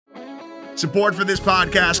Support for this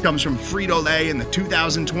podcast comes from Frito-Lay and the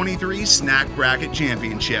 2023 Snack Bracket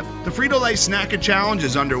Championship. The Frito-Lay Snack-It Challenge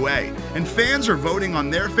is underway, and fans are voting on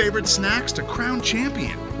their favorite snacks to crown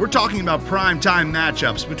champion. We're talking about prime-time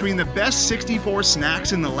matchups between the best 64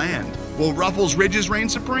 snacks in the land. Will Ruffles Ridges reign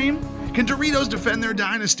supreme? Can Doritos defend their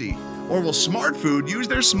dynasty? Or will Smart Food use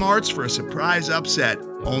their smarts for a surprise upset?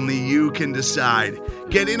 Only you can decide.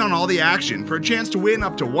 Get in on all the action for a chance to win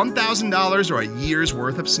up to $1,000 or a year's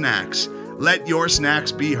worth of snacks. Let your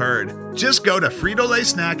snacks be heard. Just go to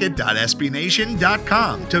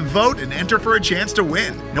fritolaysnacket.sbnation.com to vote and enter for a chance to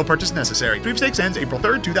win. No purchase necessary. Sweepstakes ends April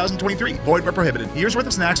 3rd, 2023. Void where prohibited. Year's worth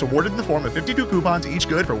of snacks awarded in the form of 52 coupons, each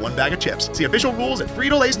good for one bag of chips. See official rules at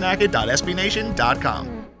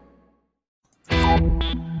fritolaysnacket.sbnation.com.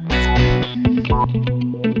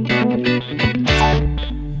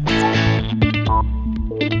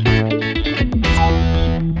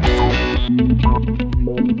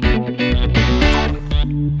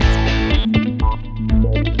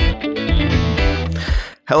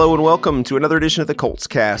 Hello and welcome to another edition of the Colts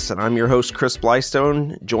Cast, and I'm your host, Chris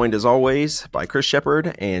Blystone, joined as always by Chris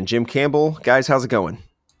Shepard and Jim Campbell. Guys, how's it going?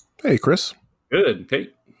 Hey, Chris. Good. Hey.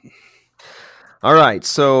 All right,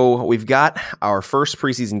 so we've got our first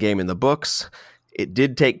preseason game in the books. It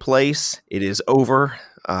did take place. It is over.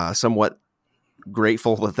 Somewhat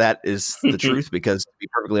grateful that is the truth because, to be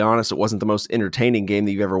perfectly honest, it wasn't the most entertaining game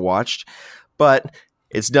that you've ever watched. But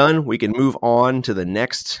it's done. We can move on to the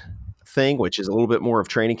next thing, which is a little bit more of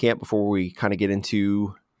training camp before we kind of get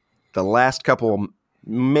into the last couple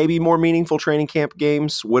maybe more meaningful training camp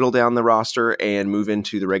games, whittle down the roster, and move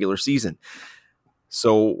into the regular season.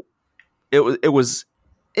 So there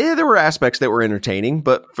were aspects that were entertaining,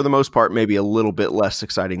 but for the most part, maybe a little bit less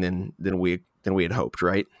exciting than we had hoped,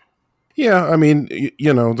 right? Yeah, I mean,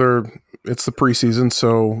 it's the preseason,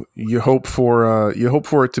 so you hope for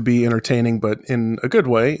it to be entertaining, but in a good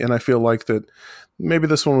way. And I feel like that maybe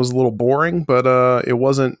this one was a little boring, but it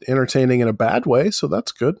wasn't entertaining in a bad way, so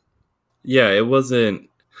that's good. Yeah, it wasn't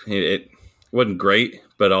great,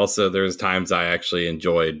 but also there's times I actually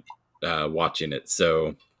enjoyed watching it.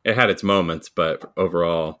 So it had its moments, but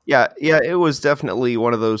overall, yeah, it was definitely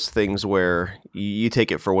one of those things where you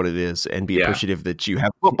take it for what it is and be appreciative that you have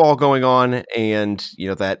football going on, and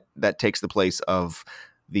that takes the place of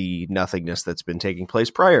the nothingness that's been taking place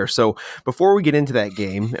prior. So before we get into that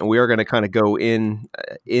game, and we are going to kind of go in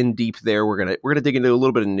deep there, we're going to dig into a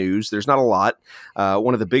little bit of news. There's not a lot.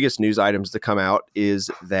 One of the biggest news items to come out is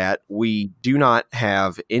that we do not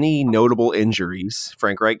have any notable injuries.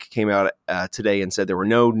 Frank Reich came out today and said there were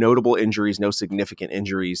no notable injuries, no significant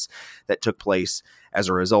injuries that took place as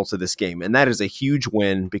a result of this game. And that is a huge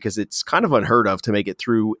win because it's kind of unheard of to make it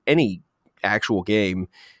through any actual game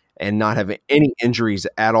and not have any injuries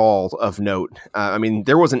at all of note. I mean,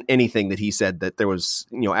 there wasn't anything that he said that there was,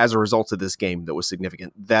 as a result of this game that was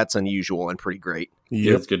significant. That's unusual and pretty great.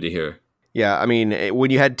 Yeah, it's good to hear. Yeah, I mean,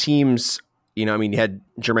 when you had teams, you had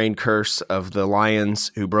Jermaine Kearse of the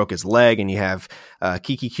Lions who broke his leg, and you have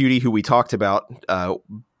Kiki Cutie, who we talked about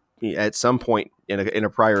at some point in a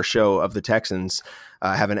prior show of the Texans,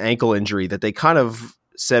 have an ankle injury that they kind of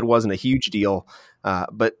said wasn't a huge deal.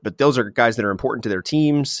 But those are guys that are important to their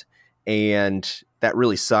teams, and that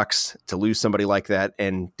really sucks to lose somebody like that,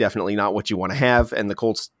 and definitely not what you want to have. And the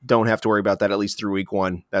Colts don't have to worry about that, at least through week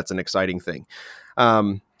one. That's an exciting thing.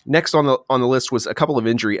 Next on the list was a couple of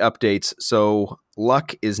injury updates. So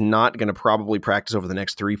Luck is not going to probably practice over the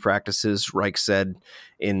next 3 practices, Reich said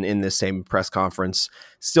in this same press conference.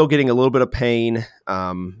 Still getting a little bit of pain,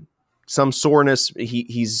 some soreness.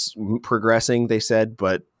 He's progressing, they said,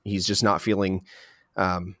 but he's just not feeling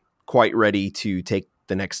quite ready to take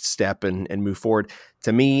the next step and move forward.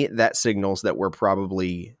 To me, that signals that we're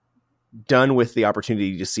probably done with the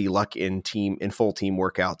opportunity to see Luck in full team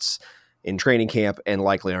workouts in training camp, and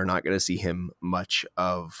likely are not going to see him much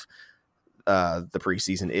of the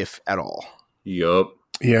preseason, if at all. Yup.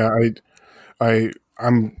 Yeah,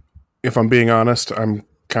 I'm if I'm being honest, I'm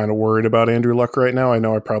kind of worried about Andrew Luck right now. I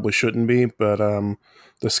know I probably shouldn't be, but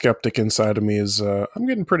the skeptic inside of me is I'm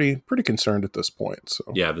getting pretty concerned at this point. So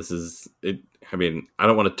yeah, this is it. I mean, I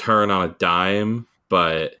don't want to turn on a dime,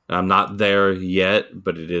 but I'm not there yet.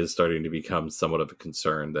 But it is starting to become somewhat of a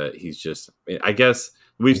concern that he's just. I guess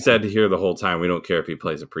we've said here the whole time we don't care if he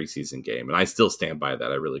plays a preseason game, and I still stand by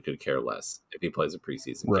that. I really could care less if he plays a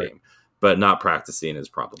preseason game. But not practicing is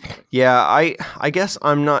problematic. Yeah, I guess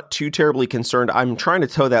I'm not too terribly concerned. I'm trying to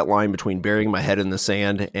toe that line between burying my head in the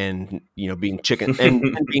sand and being chicken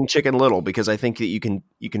and being Chicken Little, because I think that you can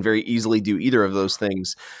very easily do either of those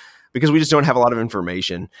things because we just don't have a lot of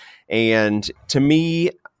information. And to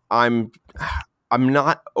me, I'm I'm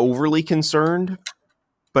not overly concerned,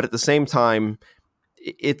 but at the same time,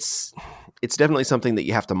 it's definitely something that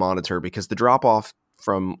you have to monitor because the drop off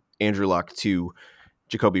from Andrew Luck to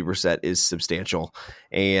Jacoby Brissett is substantial,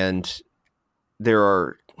 and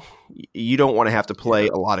you don't want to have to play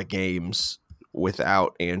a lot of games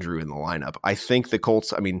without Andrew in the lineup. I think the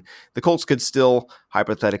Colts could still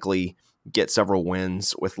hypothetically get several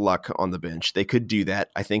wins with Luck on the bench. They could do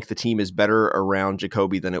that. I think the team is better around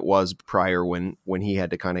Jacoby than it was prior when he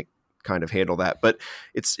had to kind of handle that. But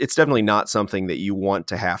it's definitely not something that you want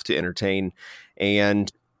to have to entertain.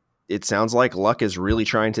 And it sounds like Luck is really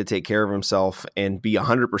trying to take care of himself and be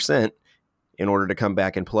 100% in order to come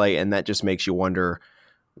back and play. And that just makes you wonder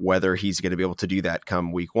whether he's going to be able to do that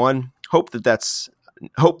come week one. Hope that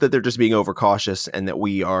they're just being overcautious and that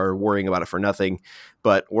we are worrying about it for nothing,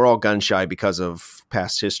 but we're all gun shy because of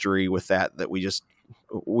past history with that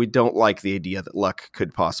we don't like the idea that Luck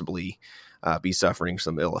could possibly be suffering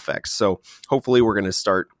some ill effects. So hopefully we're going to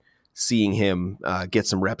start seeing him get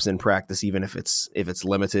some reps in practice, even if it's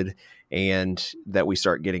limited, and that we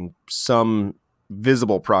start getting some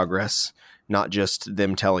visible progress, not just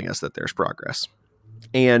them telling us that there's progress.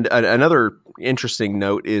 And another interesting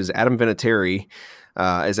note is Adam Vinatieri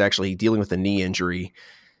is actually dealing with a knee injury.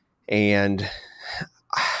 And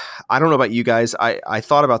I don't know about you guys. I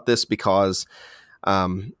thought about this because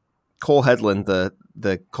Cole Hedlund,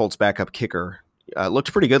 the Colts backup kicker,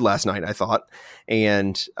 looked pretty good last night, I thought.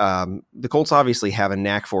 And the Colts obviously have a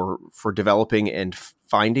knack for developing and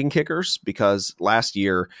finding kickers because last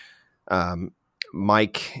year,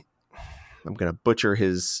 Mike, I'm going to butcher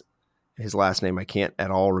his last name. I can't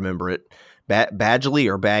at all remember it. Badgley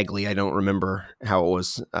or Bagley. I don't remember how it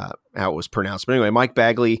was pronounced. But anyway, Mike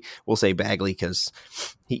Bagley, we'll say Bagley because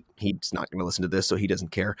he's not going to listen to this, so he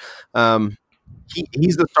doesn't care.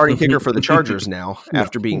 He's the starting kicker for the Chargers now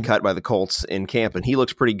after being cut by the Colts in camp, and he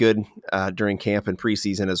looked pretty good during camp and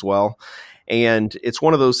preseason as well. And it's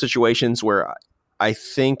one of those situations where I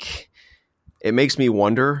think it makes me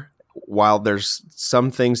wonder, while there's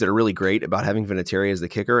some things that are really great about having Vinatieri as the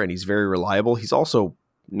kicker, and he's very reliable, he's also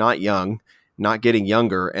not young, not getting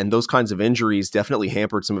younger, and those kinds of injuries definitely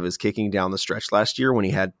hampered some of his kicking down the stretch last year when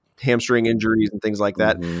he had hamstring injuries and things like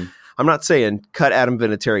that. Mm-hmm. I'm not saying cut Adam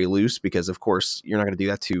Vinatieri loose because, of course, you're not going to do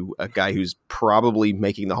that to a guy who's probably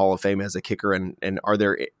making the Hall of Fame as a kicker. And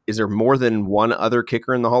is there more than one other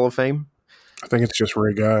kicker in the Hall of Fame? I think it's just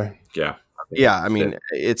Ray Guy. Yeah. Yeah. I mean,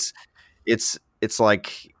 it's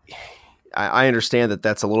like, I understand that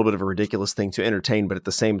that's a little bit of a ridiculous thing to entertain, but at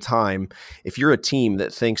the same time, if you're a team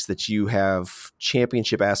that thinks that you have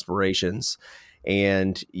championship aspirations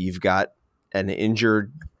and you've got an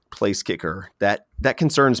injured place kicker, that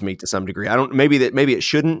concerns me to some degree. Maybe it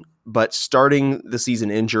shouldn't, but starting the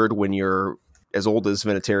season injured when you're as old as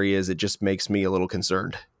Vinatieri is, it just makes me a little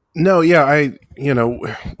concerned. No, yeah,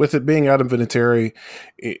 with it being Adam Vinatieri,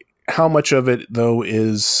 how much of it though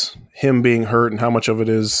is him being hurt, and how much of it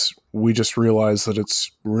is we just realize that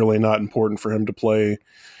it's really not important for him to play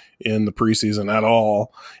in the preseason at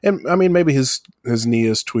all? And I mean, maybe his knee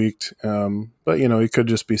is tweaked, but he could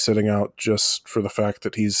just be sitting out just for the fact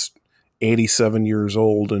that he's 87 years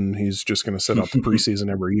old and he's just going to sit out the preseason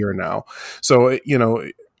every year now. So,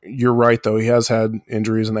 you're right though. He has had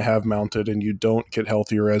injuries and they have mounted, and you don't get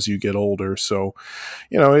healthier as you get older. So,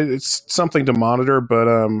 it's something to monitor,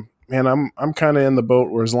 but, man, I'm kind of in the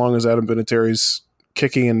boat where as long as Adam Vinatieri's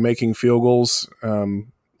kicking and making field goals,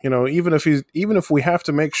 even if we have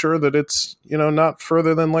to make sure that it's, not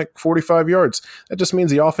further than like 45 yards, that just means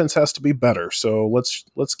the offense has to be better. So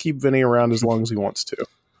let's keep Vinny around as long as he wants to.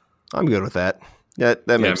 I'm good with that. That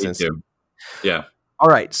makes sense. Too. Yeah. All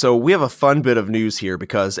right. So we have a fun bit of news here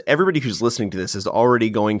because everybody who's listening to this is already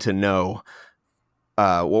going to know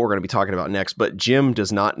what we're going to be talking about next, but Jim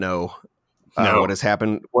does not know what has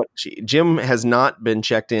happened. Jim has not been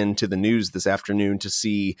checked into the news this afternoon to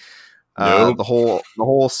see the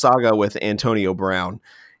whole saga with Antonio Brown.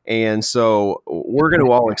 And so we're going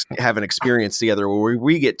to all have an experience together where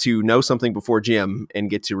we get to know something before Jim and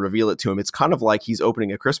get to reveal it to him. It's kind of like he's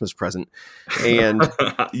opening a Christmas present. And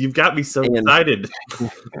you've got me so excited.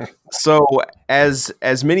 So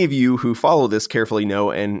as many of you who follow this carefully know,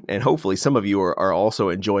 and hopefully some of you are also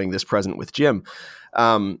enjoying this present with Jim,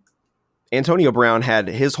 Antonio Brown had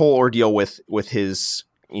his whole ordeal with his,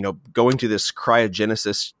 going to this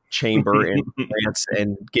cryogenesis chamber in France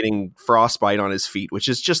and getting frostbite on his feet, which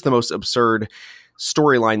is just the most absurd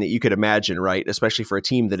storyline that you could imagine, right? Especially for a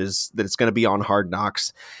team that it's going to be on Hard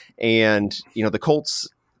Knocks. And, the Colts,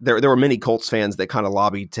 there were many Colts fans that kind of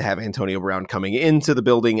lobbied to have Antonio Brown coming into the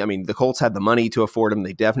building. I mean, the Colts had the money to afford him.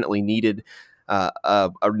 They definitely needed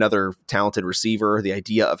another talented receiver. The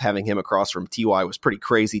idea of having him across from Ty was pretty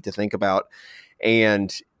crazy to think about.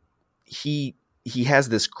 And he has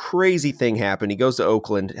this crazy thing happen. He goes to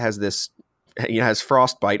Oakland, has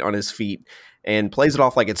frostbite on his feet, and plays it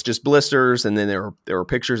off like it's just blisters. And then there were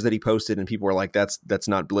pictures that he posted, and people were like, "That's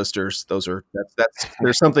not blisters. That's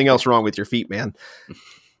there's something else wrong with your feet, man."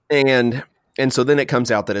 And so then it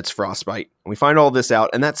comes out that it's frostbite. We find all this out,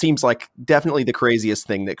 and that seems like definitely the craziest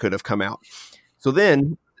thing that could have come out. So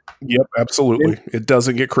then, yep, absolutely, it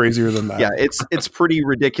doesn't get crazier than that. Yeah, it's pretty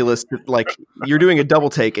ridiculous. Like, you're doing a double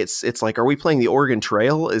take. It's like, are we playing the Oregon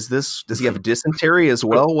Trail? Does he have dysentery as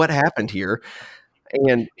well? What happened here?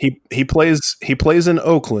 And he plays in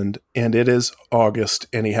Oakland, and it is August,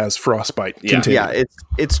 and he has frostbite. Yeah,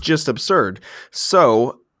 it's just absurd.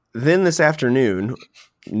 So then this afternoon,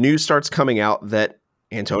 news starts coming out that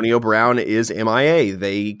Antonio Brown is MIA.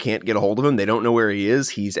 They can't get a hold of him. They don't know where he is.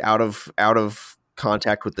 He's out of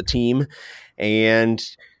contact with the team, and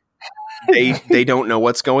they don't know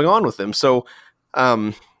what's going on with him. So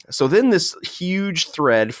then this huge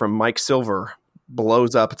thread from Mike Silver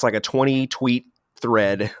blows up. It's like a 20 tweet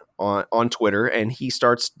thread on Twitter, and he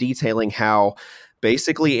starts detailing how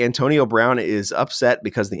basically Antonio Brown is upset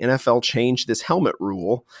because the NFL changed this helmet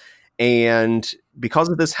rule. And because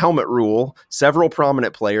of this helmet rule, several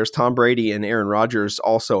prominent players, Tom Brady and Aaron Rodgers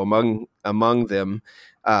also among them,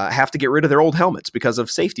 have to get rid of their old helmets because of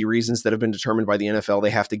safety reasons that have been determined by the NFL. They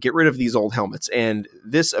have to get rid of these old helmets. And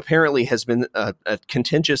this apparently has been a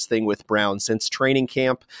contentious thing with Brown since training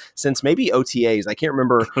camp, since maybe OTAs. I can't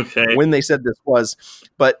remember when they said this was,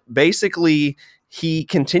 but basically he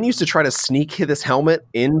continues to try to sneak this helmet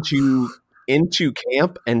into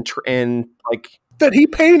camp and like that he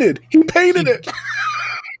painted it.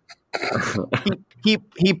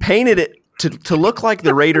 He painted it to look like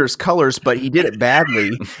the Raiders colors, but he did it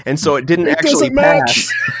badly, and so it didn't actually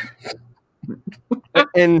pass.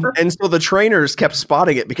 and so the trainers kept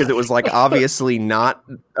spotting it because it was like obviously not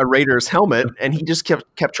a Raiders helmet, and he just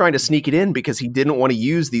kept trying to sneak it in because he didn't want to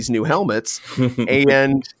use these new helmets.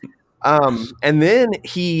 And then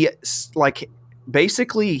he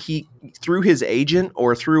basically he through his agent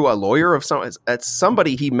or through a lawyer of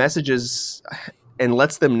somebody, he messages and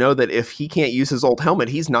lets them know that if he can't use his old helmet,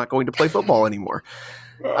 he's not going to play football anymore.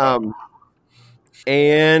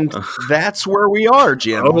 And that's where we are,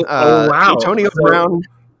 Jim. Wow. Antonio Brown,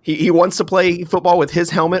 he wants to play football with his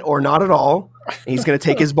helmet or not at all. He's going to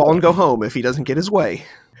take his ball and go home if he doesn't get his way.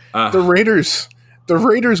 The Raiders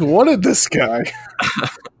wanted this guy.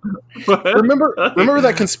 Remember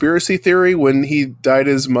that conspiracy theory when he dyed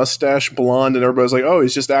his mustache blonde and everybody was like, oh,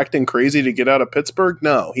 he's just acting crazy to get out of Pittsburgh?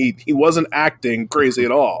 No, he wasn't acting crazy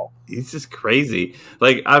at all. He's just crazy.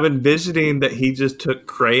 Like, I'm envisioning that he just took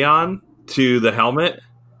crayon to the helmet.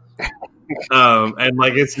 And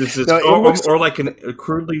like it's just or like a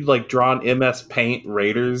crudely like drawn MS Paint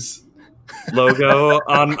Raiders logo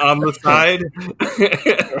on the side.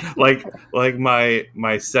 like my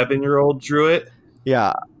 7-year-old drew it.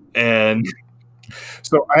 Yeah. And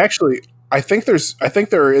so I think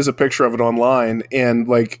there is a picture of it online, and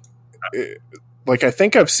like I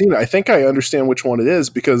think I've seen it. I think I understand which one it is,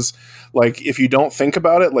 because like if you don't think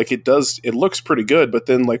about it, like it looks pretty good, but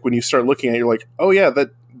then like when you start looking at it, you're like, oh yeah, that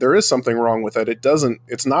there is something wrong with it.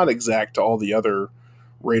 It's not exact to all the other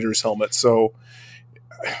Raiders helmets. So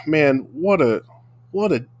man, what a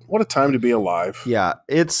time to be alive. Yeah,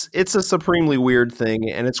 it's a supremely weird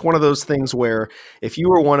thing, and it's one of those things where if you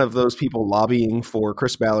were one of those people lobbying for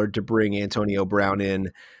Chris Ballard to bring Antonio Brown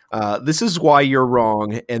in, this is why you're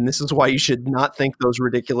wrong, and this is why you should not think those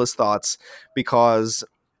ridiculous thoughts, because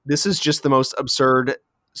this is just the most absurd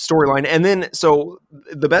storyline. And then, so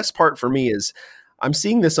the best part for me is I'm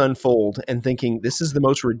seeing this unfold and thinking this is the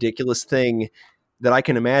most ridiculous thing that I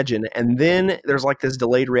can imagine. And then there's like this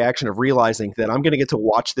delayed reaction of realizing that I'm going to get to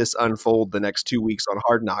watch this unfold the next 2 weeks on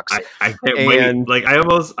Hard Knocks. I can't wait. Like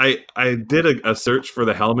I did a search for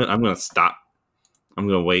the helmet. I'm going to stop. I'm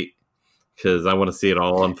going to wait because I want to see it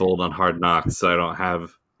all unfold on Hard Knocks, so I don't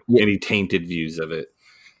have any tainted views of it.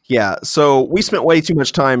 Yeah, so we spent way too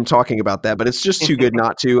much time talking about that, but it's just too good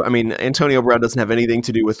not to. I mean, Antonio Brown doesn't have anything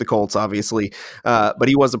to do with the Colts, obviously, but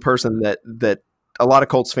he was a person that a lot of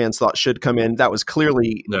Colts fans thought should come in. That was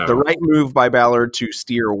clearly the right move by Ballard to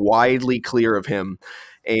steer widely clear of him.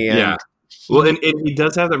 And and he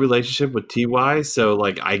does have that relationship with Ty, so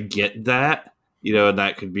like I get that, and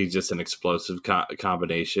that could be just an explosive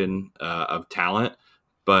combination of talent,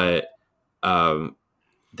 but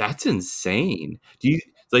that's insane. Do you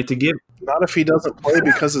like to give Not if he doesn't play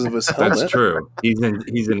because of his helmet. That's true. He's an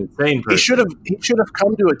insane person. He should have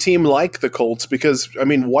come to a team like the Colts because, I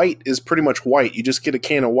mean, white is pretty much white. You just get a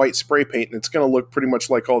can of white spray paint and it's going to look pretty much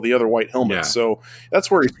like all the other white helmets. Yeah. So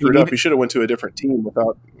that's where he screwed up. He should have went to a different team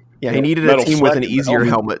without. Yeah, he needed a team with an easier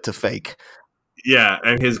helmet to fake. Yeah,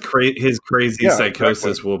 and his crazy psychosis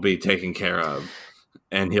exactly. will be taken care of,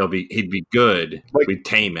 and he'd be good. Like, we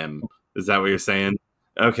tame him. Is that what you're saying?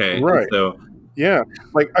 Okay, right. So yeah,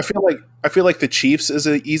 like I feel like the Chiefs is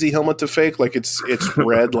an easy helmet to fake. Like it's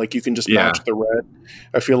red. Like you can just match the red.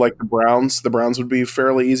 I feel like the Browns would be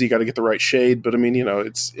fairly easy. You got to get the right shade, but I mean,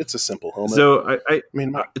 it's a simple helmet. So I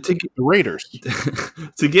mean, the Raiders.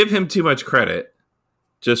 To give him too much credit,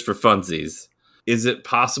 just for funsies, is it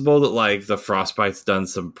possible that like the frostbite's done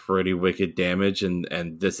some pretty wicked damage, and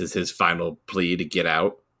this is his final plea to get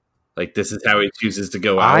out? Like this is how he chooses to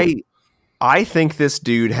go out. I think this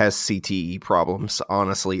dude has CTE problems,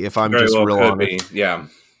 honestly, if I'm Very just well real could honest. be. Yeah.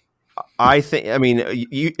 I mean,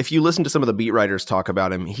 if you listen to some of the beat writers talk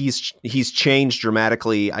about him, he's changed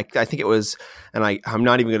dramatically. I think it was, and I'm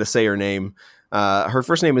not even going to say her name. Her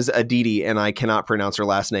first name is Aditi, and I cannot pronounce her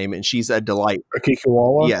last name, and she's a delight.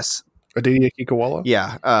 Akikawala? Yes. Aditi Akikawala?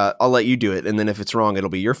 Yeah. I'll let you do it, and then if it's wrong, it'll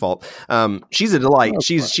be your fault. She's a delight.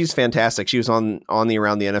 She's fantastic. She was on the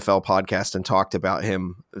Around the NFL podcast and talked about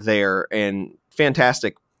him there, and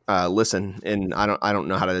fantastic listen. And I don't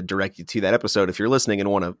know how to direct you to that episode. If you're listening and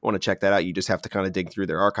want to check that out, you just have to kind of dig through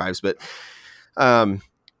their archives. But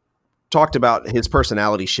talked about his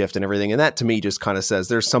personality shift and everything, and that to me just kind of says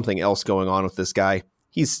there's something else going on with this guy.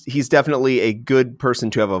 He's definitely a good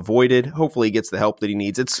person to have avoided. Hopefully he gets the help that he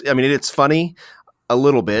needs. It's funny a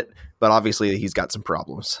little bit, but obviously he's got some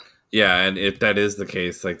problems. Yeah, and if that is the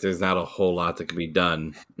case, like there's not a whole lot that can be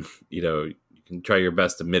done. You can try your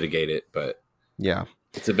best to mitigate it, but yeah,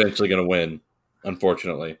 it's eventually going to win,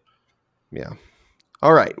 unfortunately. Yeah.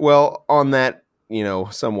 All right. Well, on that,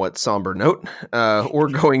 somewhat somber note, we're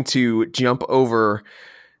going to jump over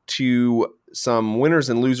to some winners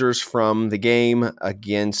and losers from the game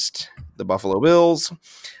against the Buffalo Bills.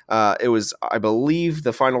 It was, I believe,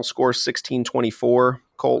 the final score 16-24.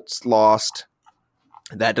 Colts lost.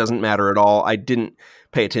 That doesn't matter at all. I didn't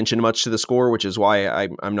pay attention much to the score, which is why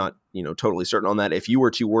I'm not totally certain on that. If you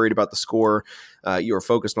were too worried about the score, you are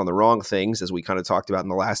focused on the wrong things, as we kind of talked about in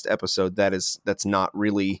the last episode. That's not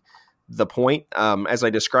really the point. As I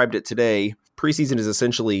described it today, preseason is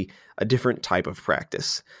essentially a different type of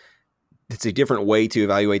practice. It's a different way to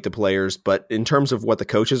evaluate the players, but in terms of what the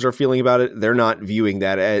coaches are feeling about it, they're not viewing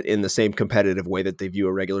that in the same competitive way that they view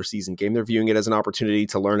a regular season game. They're viewing it as an opportunity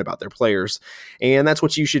to learn about their players, and that's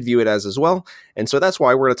what you should view it as well. And so that's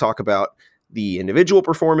why we're going to talk about the individual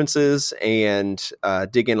performances and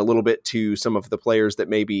dig in a little bit to some of the players that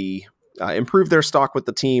maybe improved their stock with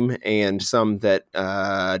the team and some that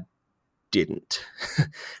didn't.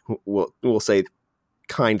 We'll say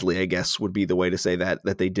kindly, I guess, would be the way to say that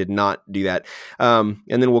they did not do that. And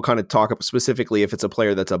then we'll kind of talk specifically if it's a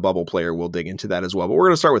player that's a bubble player, we'll dig into that as well. But we're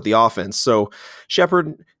going to start with the offense. So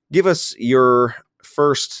Shepard, give us your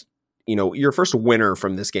first winner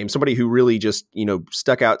from this game, somebody who really just,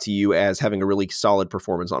 stuck out to you as having a really solid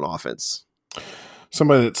performance on offense.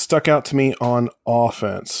 Somebody that stuck out to me on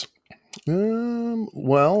offense.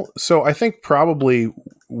 Well, so I think probably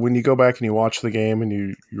when you go back and you watch the game and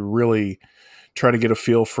you really try to get a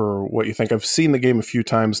feel for what you think. I've seen the game a few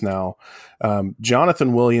times now.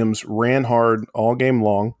 Jonathan Williams ran hard all game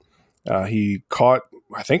long. He caught,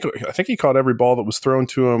 I think he caught every ball that was thrown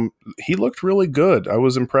to him. He looked really good. I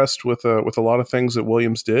was impressed with a lot of things that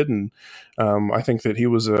Williams did, and I think that he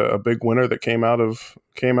was a big winner that came out of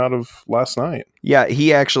last night. Yeah,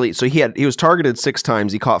 he actually. So he was targeted 6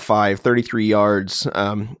 times. He caught 5, 33 yards,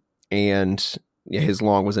 and his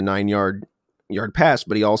long was a 9-yard pass,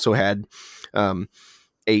 but he also had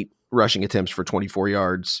 8 rushing attempts for 24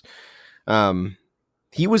 yards.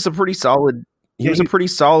 He was a pretty solid. He was a pretty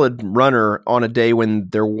solid runner on a day when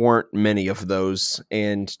there weren't many of those,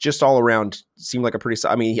 and just all around seemed like a pretty.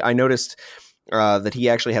 I mean, I noticed that he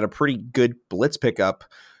actually had a pretty good blitz pickup,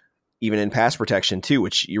 even in pass protection too,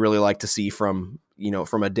 which you really like to see from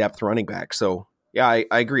a depth running back. So yeah, I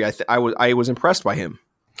agree. I was impressed by him.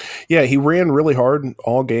 Yeah, he ran really hard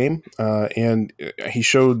all game, and he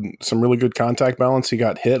showed some really good contact balance. He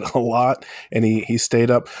got hit a lot, and he stayed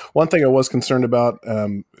up. One thing I was concerned about,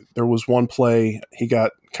 there was one play, he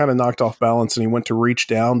got kind of knocked off balance, and he went to reach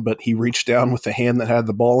down, but he reached down with the hand that had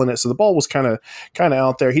the ball in it, so the ball was kind of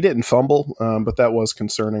out there. He didn't fumble, but that was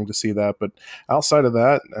concerning to see that. But outside of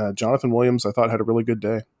that, Jonathan Williams, I thought, had a really good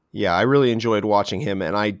day. Yeah, I really enjoyed watching him,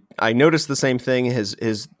 and I noticed the same thing.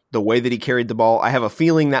 His the way that he carried the ball. I have a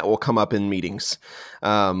feeling that will come up in meetings.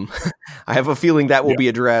 I have a feeling that will be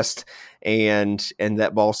addressed, and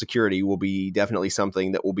that ball security will be definitely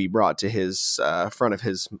something that will be brought to his front of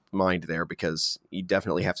his mind there, because you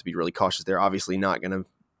definitely have to be really cautious there. Obviously not going to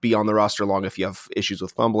be on the roster long if you have issues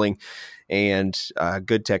with fumbling, and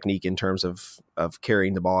good technique in terms of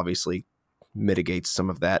carrying the ball obviously mitigates some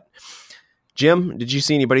of that. Jim, did you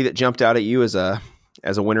see anybody that jumped out at you as a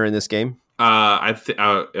winner in this game?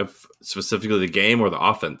 If specifically the game or the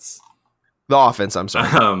offense? The offense, I'm sorry.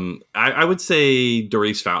 I would say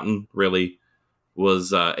Doris Fountain really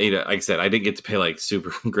was, like I said, I didn't get to pay like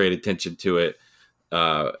super great attention to it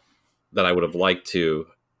that I would have liked to.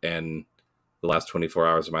 And the last 24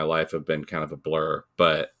 hours of my life have been kind of a blur.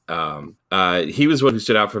 But he was one who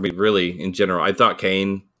stood out for me really in general. I thought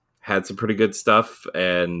Kane had some pretty good stuff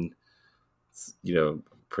and,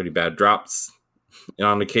 pretty bad drops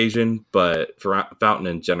on occasion, but for Fountain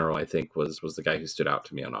in general, I think was the guy who stood out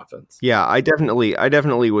to me on offense. Yeah, I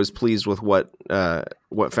definitely was pleased with what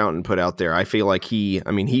Fountain put out there. I feel like he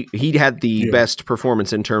had the best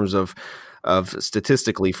performance in terms of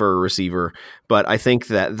statistically for a receiver, but I think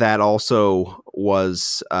that also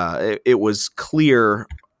was it was clear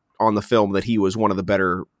on the film that he was one of the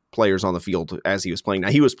better players on the field as he was playing. Now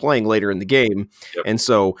he was playing later in the game, and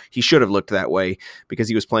so he should have looked that way because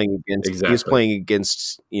he was playing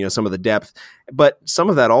against some of the depth, but some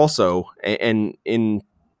of that also, and in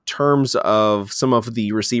terms of some of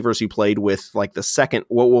the receivers who played with like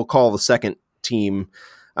what we'll call the second team,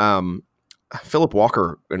 Philip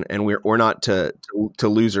Walker, and we're not to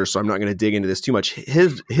losers, so I'm not going to dig into this too much.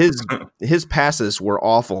 His passes were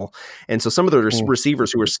awful, and so some of the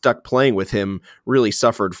receivers who were stuck playing with him really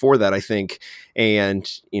suffered for that, I think. And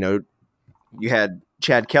you had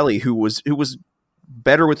Chad Kelly, who was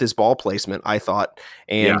better with his ball placement, I thought,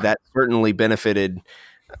 and that certainly benefited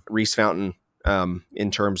Reese Fountain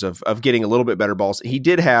in terms of getting a little bit better balls. He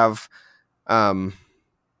did have,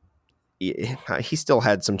 he still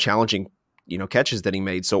had some challenging catches that he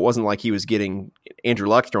made. So it wasn't like he was getting Andrew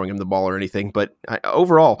Luck throwing him the ball or anything, but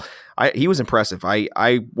overall he was impressive.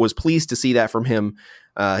 I was pleased to see that from him.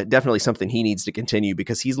 Definitely something he needs to continue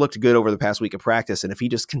because he's looked good over the past week of practice. And if he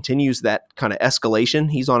just continues that kind of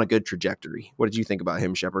escalation, he's on a good trajectory. What did you think about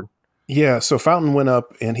him, Shepard? Yeah. So Fountain went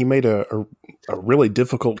up and he made a really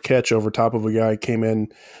difficult catch over top of a guy, came down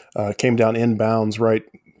inbounds right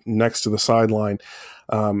next to the sideline.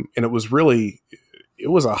 And it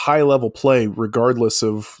was a high-level play regardless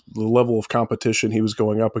of the level of competition he was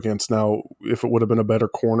going up against. Now, if it would have been a better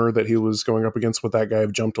corner that he was going up against, would that guy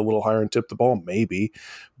have jumped a little higher and tipped the ball? Maybe.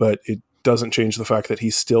 But it doesn't change the fact that he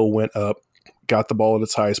still went up, got the ball at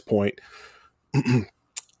its highest point,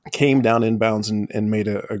 came down inbounds and made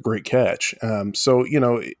a great catch. So,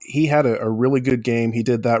 he had a really good game. He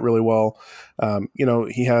did that really well.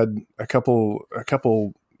 He had a couple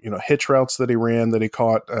hitch routes that he ran that he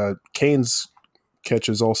caught. Kane's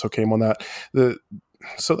catches also came on that.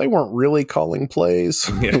 So they weren't really calling plays.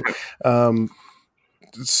 Yeah.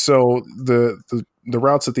 So the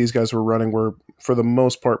routes that these guys were running were for the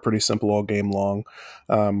most part pretty simple all game long.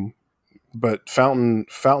 But Fountain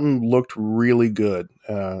looked really good,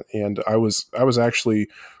 and I was actually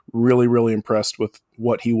really, really impressed with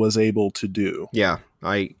what he was able to do. Yeah,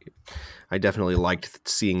 I definitely liked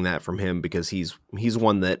seeing that from him because he's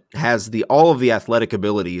one that has all of the athletic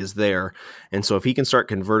ability is there, and so if he can start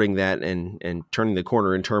converting that and turning the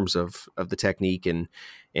corner in terms of the technique and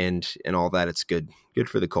all that, it's good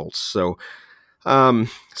for the Colts. So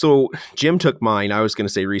Jim took mine. I was going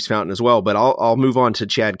to say Reese Fountain as well, but I'll move on to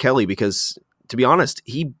Chad Kelly because, to be honest,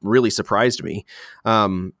 he really surprised me.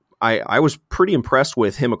 I was pretty impressed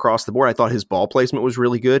with him across the board. I thought his ball placement was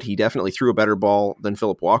really good. He definitely threw a better ball than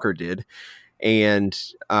Philip Walker did. And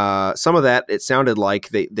some of that, it sounded like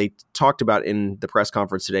they talked about in the press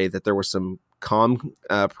conference today that there were some comm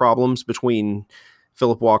problems between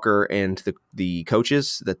Philip Walker and the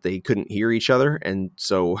coaches, that they couldn't hear each other. And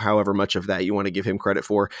so however much of that you want to give him credit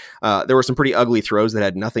for, there were some pretty ugly throws that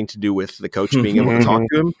had nothing to do with the coach being able to talk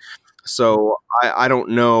to him. So I don't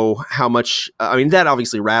know how much. That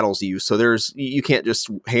obviously rattles you. So you can't just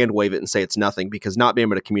hand wave it and say it's nothing, because not being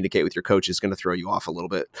able to communicate with your coach is going to throw you off a little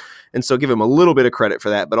bit. And so give him a little bit of credit for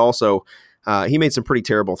that. But also, he made some pretty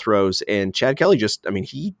terrible throws. And Chad Kelly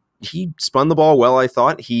he spun the ball well. I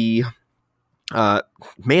thought he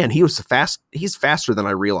was fast. He's faster than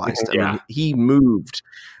I realized. Yeah. He moved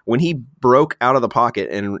when he broke out of the pocket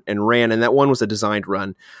and ran. And that one was a designed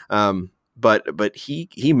run. But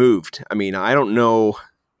he moved. I don't know,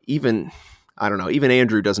 even I don't know. Even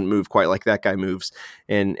Andrew doesn't move quite like that guy moves,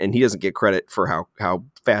 and he doesn't get credit for how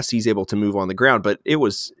fast he's able to move on the ground. But it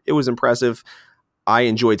was impressive. I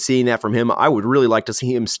enjoyed seeing that from him. I would really like to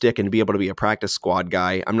see him stick and be able to be a practice squad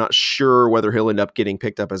guy. I'm not sure whether he'll end up getting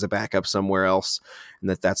picked up as a backup somewhere else, and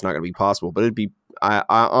that's not going to be possible. But I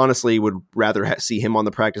honestly would rather see him on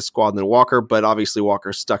the practice squad than Walker. But obviously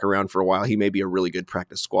Walker's stuck around for a while. He may be a really good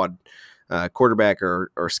practice squad quarterback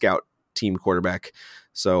or scout team quarterback.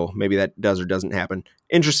 So maybe that does or doesn't happen.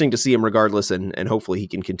 Interesting to see him regardless, and hopefully he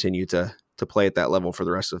can continue to play at that level for the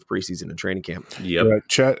rest of preseason and training camp. Yep.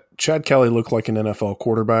 Yeah, Chad Kelly looked like an NFL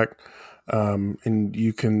quarterback, and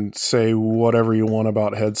you can say whatever you want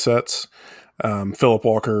about headsets. Philip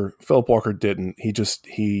Walker didn't.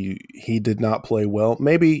 He did not play well.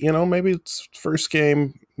 Maybe it's first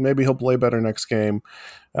game. Maybe he'll play better next game.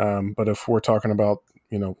 But if we're talking about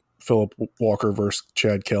Philip Walker versus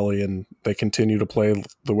Chad Kelly, and they continue to play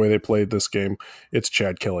the way they played this game, it's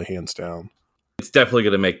Chad Kelly hands down. It's definitely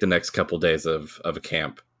going to make the next couple days of a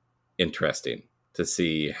camp interesting to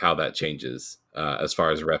see how that changes as far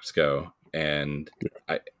as reps go. And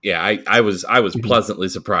I was pleasantly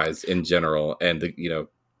surprised in general, and the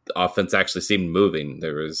offense actually seemed moving.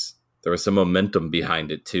 There was some momentum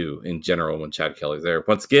behind it too in general when Chad Kelly's there.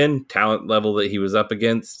 Once again, talent level that he was up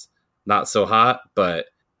against, not so hot, but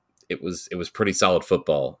it was pretty solid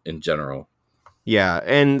football in general. Yeah,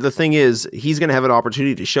 and the thing is, he's going to have an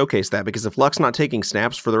opportunity to showcase that, because if Luck's not taking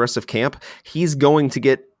snaps for the rest of camp, he's going to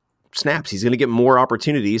get snaps. He's going to get more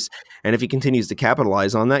opportunities, and if he continues to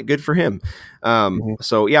capitalize on that, good for him.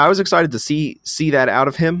 So yeah, I was excited to see that out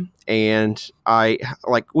of him, and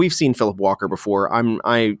we've seen Philip Walker before.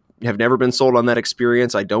 I have never been sold on that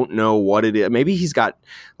experience. I don't know what it is. Maybe he's got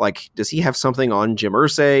does he have something on Jim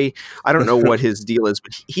Irsay? I don't know what his deal is,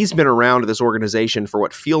 but he's been around this organization for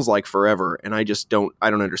what feels like forever, and I don't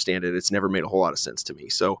understand it. It's never made a whole lot of sense to me.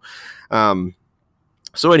 So,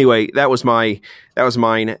 anyway, that was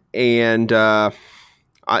mine, and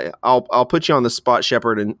I'll put you on the spot,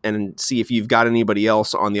 Shepard, and see if you've got anybody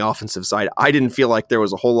else on the offensive side. I didn't feel like there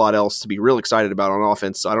was a whole lot else to be real excited about on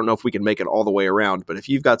offense, so I don't know if we can make it all the way around, but if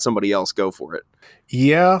you've got somebody else, go for it.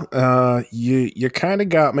 Yeah, you kind of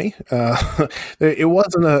got me. It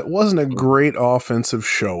wasn't a great offensive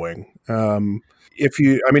showing. If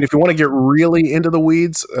you want to get really into the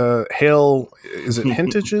weeds, Hale, is it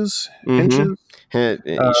Hintages?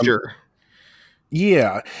 Sure.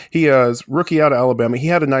 Yeah, he is rookie out of Alabama. He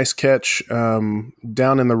had a nice catch down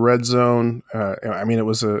in the red zone. It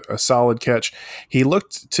was a solid catch. He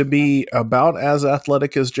looked to be about as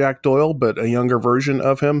athletic as Jack Doyle, but a younger version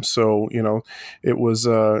of him. So it was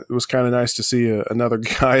kind of nice to see another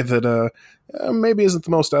guy that maybe isn't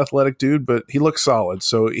the most athletic dude, but he looked solid.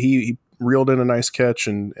 So he reeled in a nice catch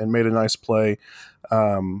and made a nice play.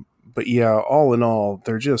 But yeah, all in all,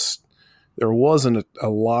 there wasn't a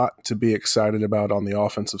lot to be excited about on the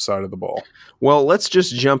offensive side of the ball. Well, let's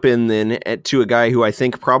just jump in then to a guy who I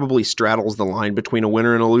think probably straddles the line between a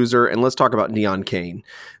winner and a loser, and let's talk about Deon Cain,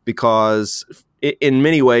 because in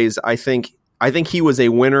many ways, I think he was a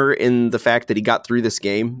winner in the fact that he got through this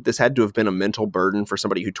game. This had to have been a mental burden for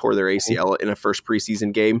somebody who tore their ACL in a first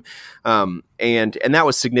preseason game, and that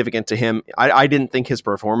was significant to him. I didn't think his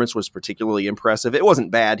performance was particularly impressive. It wasn't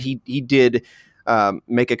bad. He did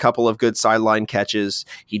make a couple of good sideline catches.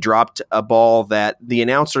 He dropped a ball that the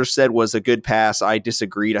announcer said was a good pass. I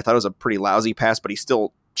disagreed. I thought it was a pretty lousy pass, but he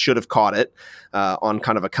still should have caught it on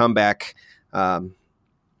kind of a comeback.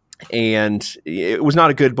 And it was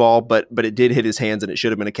not a good ball, but it did hit his hands and it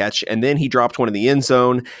should have been a catch. And then he dropped one in the end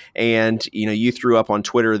zone, and you threw up on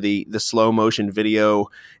Twitter the slow motion video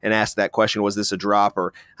and asked that question, was this a drop?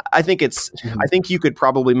 Or I think you could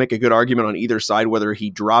probably make a good argument on either side, whether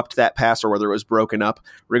he dropped that pass or whether it was broken up.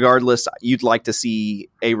 Regardless, you'd like to see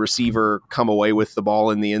a receiver come away with the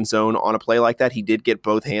ball in the end zone on a play like that. He did get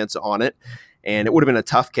both hands on it, and it would have been a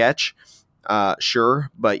tough catch. Sure,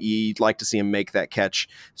 but you'd like to see him make that catch.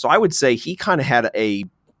 So I would say he kind of had a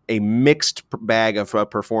mixed bag of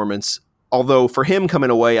performance. Although for him coming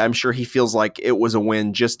away, I'm sure he feels like it was a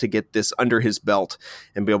win just to get this under his belt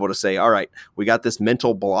and be able to say, all right, we got this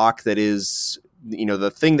mental block that is, the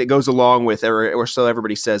thing that goes along with, or so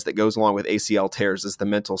everybody says, that goes along with ACL tears is the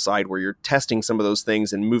mental side, where you're testing some of those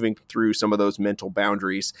things and moving through some of those mental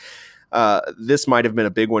boundaries. This might have been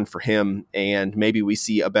a big one for him, and maybe we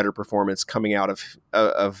see a better performance coming out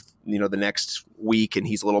of the next week, and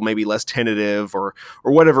he's a little maybe less tentative or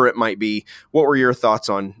whatever it might be. What were your thoughts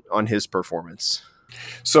on his performance?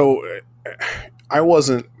 So I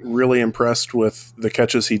wasn't really impressed with the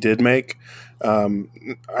catches he did make. I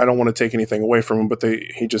don't want to take anything away from him, but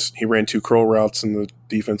he ran 2 curl routes and the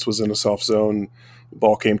defense was in a soft zone. The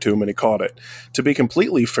ball came to him and he caught it. To be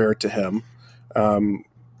completely fair to him,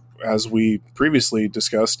 as we previously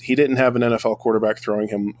discussed, he didn't have an NFL quarterback throwing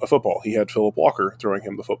him a football. He had Philip Walker throwing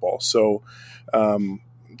him the football. So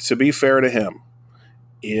to be fair to him,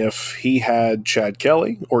 if he had Chad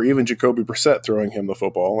Kelly or even Jacoby Brissett throwing him the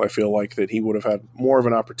football, I feel like that he would have had more of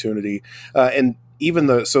an opportunity. And even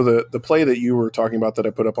the play that you were talking about that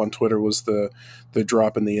I put up on Twitter was the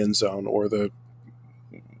drop in the end zone or the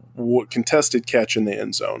contested catch in the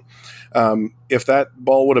end zone. If that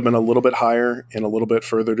ball would have been a little bit higher and a little bit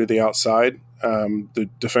further to the outside, the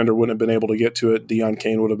defender wouldn't have been able to get to it. Deion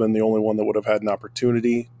Kane would have been the only one that would have had an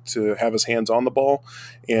opportunity to have his hands on the ball,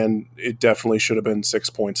 and it definitely should have been 6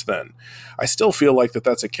 points then. I still feel like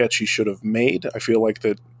that's a catch he should have made. I feel like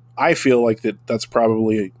that's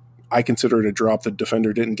probably, I consider it a drop. The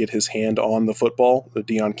defender didn't get his hand on the football. The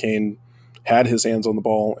Deion Kane had his hands on the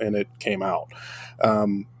ball and it came out.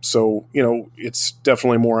 So, it's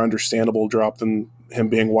definitely more understandable drop than him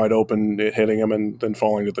being wide open, it hitting him and then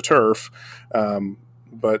falling to the turf.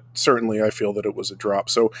 But certainly I feel that it was a drop.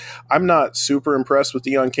 So I'm not super impressed with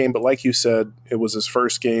Deion Kane, but like you said, it was his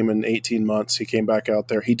first game in 18 months. He came back out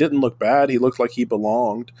there. He didn't look bad. He looked like he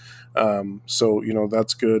belonged. So,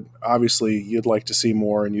 that's good. Obviously you'd like to see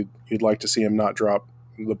more and you'd like to see him not drop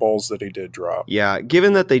the balls that he did drop. Yeah,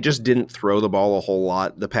 given that they just didn't throw the ball a whole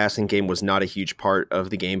lot, the passing game was not a huge part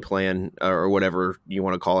of the game plan or whatever you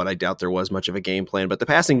want to call it. I doubt there was much of a game plan, but the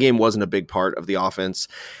passing game wasn't a big part of the offense.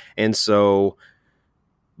 And so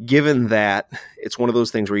given that, it's one of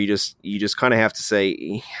those things where you just kind of have to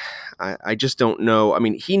say, I just don't know. I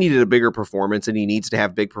mean, he needed a bigger performance and he needs to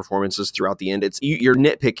have big performances throughout the end. You're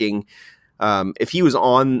nitpicking. If he was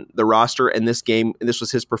on the roster and this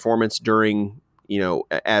was his performance during,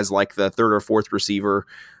 as like the third or fourth receiver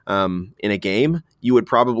in a game, you would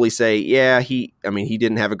probably say, yeah, he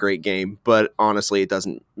didn't have a great game, but honestly,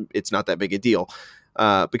 it's not that big a deal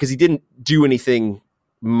because he didn't do anything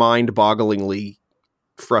mind-bogglingly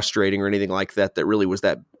frustrating or anything like that really was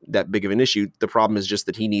that big of an issue. The problem is just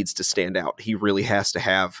that he needs to stand out. He really has to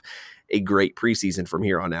have a great preseason from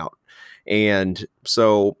here on out. And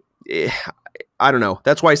so I don't know.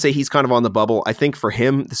 That's why I say he's kind of on the bubble. I think for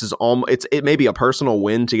him, this is it may be a personal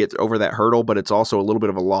win to get over that hurdle, but it's also a little bit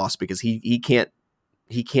of a loss because he can't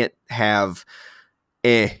have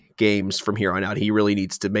games from here on out. He really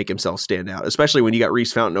needs to make himself stand out, especially when you got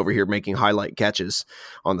Reese Fountain over here making highlight catches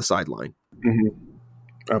on the sideline. Mm-hmm.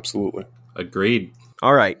 Absolutely. Agreed.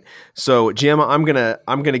 All right. So Jim, I'm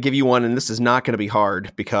gonna give you one, and this is not gonna be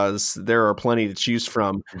hard because there are plenty to choose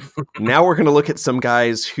from. Now we're gonna look at some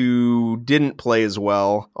guys who didn't play as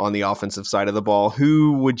well on the offensive side of the ball.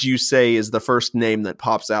 Who would you say is the first name that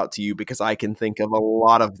pops out to you? Because I can think of a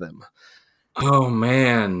lot of them. Oh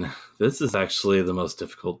man, this is actually the most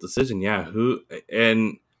difficult decision. Yeah, who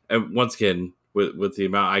and once again with the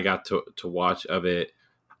amount I got to watch of it,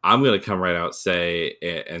 I'm going to come right out say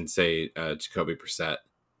Jacoby Brissett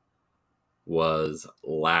was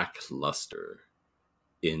lackluster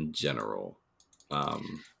in general.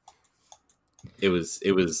 It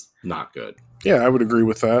was not good. Yeah, I would agree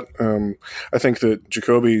with that. I think that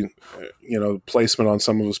Jacoby, placement on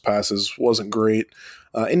some of his passes wasn't great.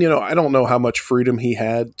 And I don't know how much freedom he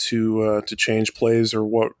had to change plays or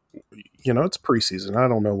what. It's preseason. I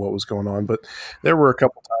don't know what was going on, but there were a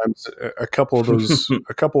couple times, a couple of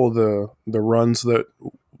the runs that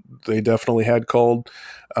they definitely had called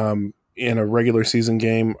in a regular season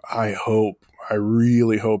game. I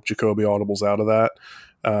really hope Jacoby audibles out of that.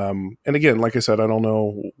 And again, like I said, I don't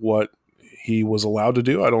know what he was allowed to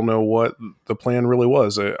do. I don't know what the plan really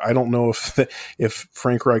was. I don't know if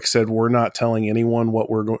Frank Reich said we're not telling anyone what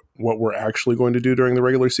we're actually going to do during the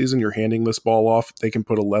regular season. You're handing this ball off. They can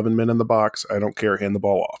put 11 men in the box. I don't care. Hand the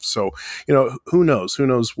ball off. So who knows? Who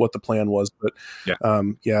knows what the plan was? But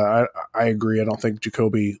I agree. I don't think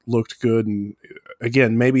Jacoby looked good. And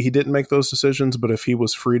again, maybe he didn't make those decisions. But if he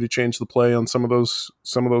was free to change the play on some of those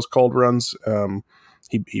called runs,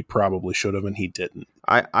 he probably should have, and he didn't.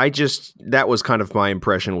 That was kind of my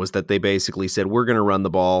impression, was that they basically said, we're going to run the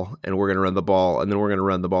ball and we're going to run the ball and then we're going to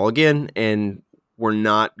run the ball again. And we're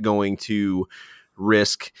not going to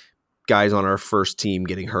risk guys on our first team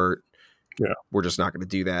getting hurt. Yeah. We're just not going to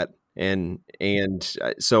do that. And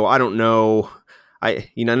so I don't know,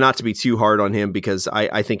 not to be too hard on him because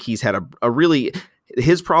I think he's had a really,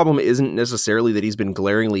 his problem isn't necessarily that he's been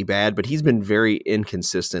glaringly bad, but he's been very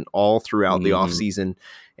inconsistent all throughout the offseason.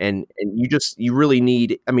 And you really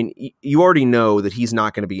need, I mean, you already know that he's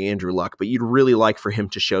not going to be Andrew Luck, but you'd really like for him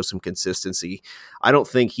to show some consistency. I don't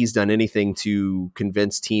think he's done anything to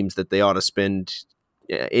convince teams that they ought to spend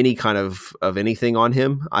any kind of anything on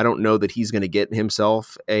him. I don't know that he's going to get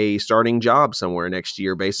himself a starting job somewhere next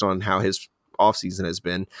year based on how his offseason has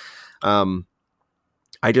been.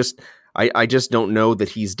 I just don't know that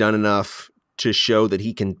he's done enough to show that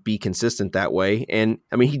he can be consistent that way. And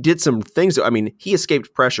I mean, he did some things. I mean, he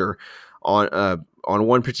escaped pressure on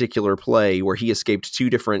one particular play where he escaped two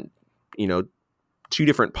different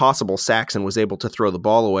possible sacks and was able to throw the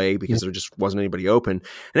ball away because there just wasn't anybody open.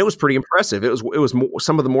 And it was pretty impressive. It was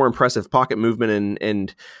some of the more impressive pocket movement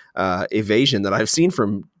and evasion that I've seen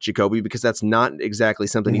from Jacoby, because that's not exactly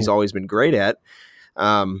something he's always been great at.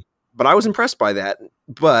 But I was impressed by that.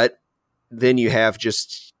 But then you have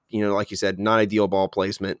just, like you said, not ideal ball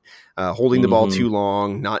placement, holding the ball too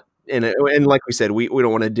long, and like we said, we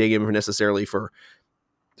don't want to dig him necessarily for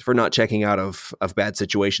not checking out of bad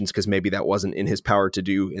situations, because maybe that wasn't in his power to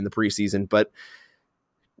do in the preseason, but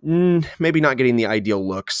maybe not getting the ideal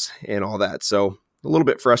looks and all that. So a little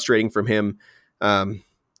bit frustrating from him.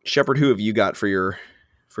 Shepard, who have you got for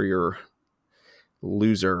your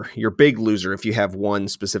loser, your big loser, if you have one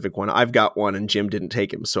specific one? I've got one and Jim didn't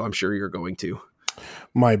take him, so I'm sure you're going to.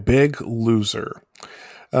 My big loser.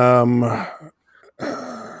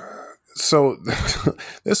 So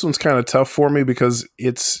this one's kind of tough for me because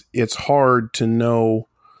it's hard to know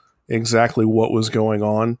exactly what was going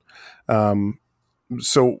on.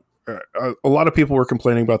 So a lot of people were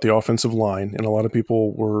complaining about the offensive line, and a lot of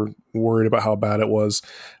people were worried about how bad it was.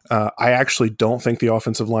 I actually don't think the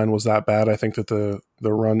offensive line was that bad. I think that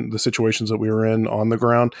the situations that we were in on the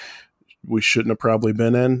ground, we shouldn't have probably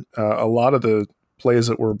been in. A lot of the plays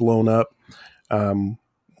that were blown up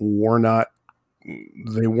weren't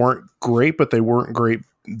great, but they weren't great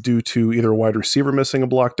due to either a wide receiver missing a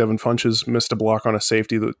block. Devin Funches missed a block on a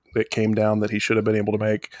safety that came down that he should have been able to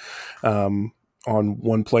make on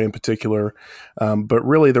one play in particular. But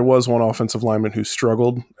really, there was one offensive lineman who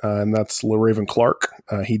struggled, and that's LaRaven Clark.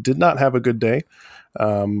 He did not have a good day.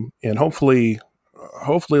 And hopefully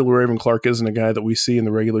LaRaven Clark isn't a guy that we see in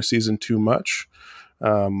the regular season too much.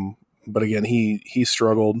 But again, he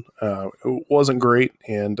struggled. It wasn't great.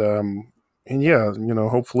 And yeah,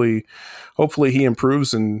 hopefully he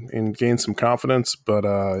improves and gains some confidence, but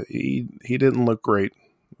he didn't look great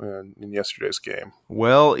in yesterday's game.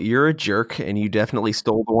 Well, you're a jerk, and you definitely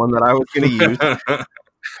stole the one that I was going to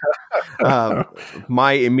use.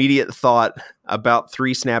 My immediate thought about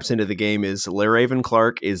 3 snaps into the game is LaRaven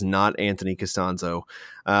Clark is not Anthony Costanzo.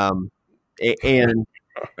 Yeah.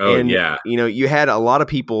 You had a lot of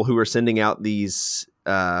people who were sending out these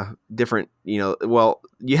different, you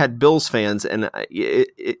had Bills fans, and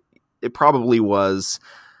it probably was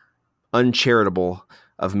uncharitable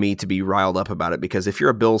of me to be riled up about it, because if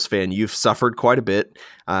you're a Bills fan, you've suffered quite a bit.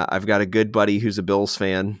 I've got a good buddy who's a Bills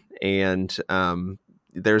fan, and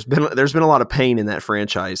there's been a lot of pain in that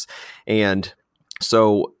franchise, and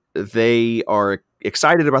so they are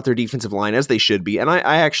excited about their defensive line, as they should be. And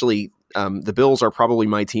I actually, the Bills are probably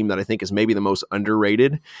my team that I think is maybe the most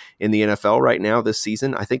underrated in the NFL right now this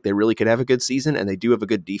season. I think they really could have a good season, and they do have a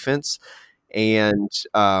good defense. And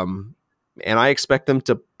I expect them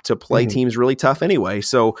to play teams really tough anyway.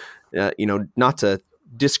 So, not to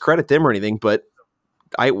discredit them or anything, but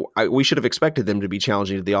we should have expected them to be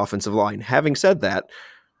challenging to the offensive line. Having said that,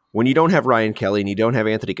 when you don't have Ryan Kelly and you don't have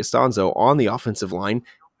Anthony Costanzo on the offensive line,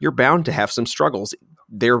 you're bound to have some struggles.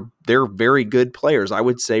 They're very good players. I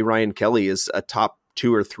would say Ryan Kelly is a top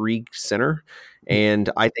 2 or 3 center, and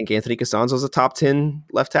I think Anthony Costanzo is a top 10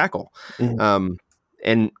 left tackle.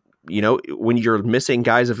 And when you're missing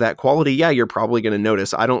guys of that quality, yeah, you're probably going to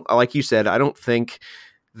notice. Like you said, I don't think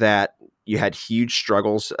that you had huge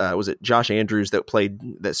struggles. Was it Josh Andrews that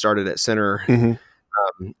started at center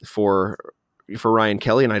for Ryan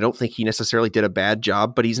Kelly? And I don't think he necessarily did a bad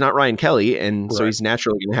job, but he's not Ryan Kelly. And so he's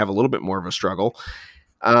naturally going to have a little bit more of a struggle.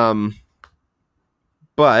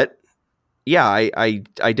 But yeah, I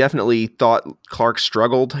definitely thought Clark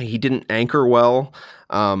struggled. He didn't anchor well.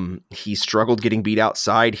 He struggled getting beat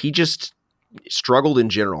outside. He just struggled in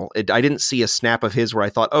general. I didn't see a snap of his where I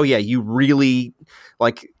thought, oh yeah, you really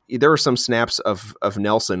like, there were some snaps of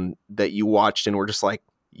Nelson that you watched and were just like,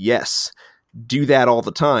 yes, do that all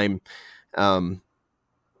the time.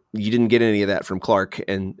 You didn't get any of that from Clark,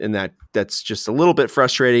 and that's just a little bit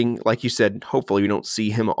frustrating. Like you said, hopefully we don't see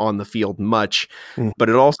him on the field much, but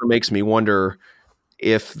it also makes me wonder,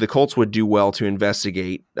 if the Colts would do well to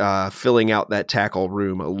investigate filling out that tackle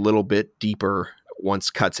room a little bit deeper once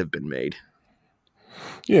cuts have been made.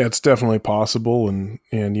 Yeah, it's definitely possible. And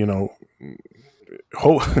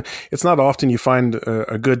it's not often you find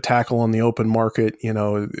a good tackle on the open market,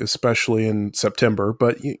 especially in September,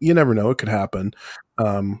 but you never know. It could happen.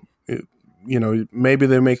 Maybe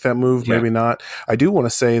they make that move, maybe not. I do want to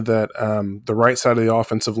say that the right side of the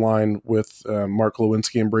offensive line with Mark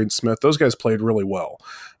Lewinsky and Braden Smith, those guys played really well.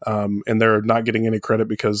 And they're not getting any credit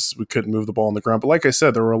because we couldn't move the ball on the ground. But like I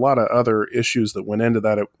said, there were a lot of other issues that went into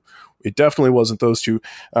that. It definitely wasn't those two.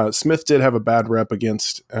 Smith did have a bad rep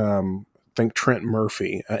against I think Trent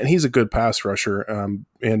Murphy, and he's a good pass rusher.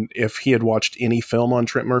 And if he had watched any film on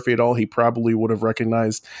Trent Murphy at all, he probably would have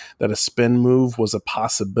recognized that a spin move was a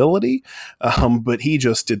possibility, but he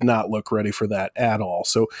just did not look ready for that at all.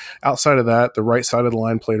 So outside of that, the right side of the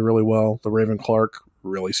line played really well. The Raven Clark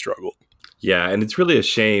really struggled. Yeah, and it's really a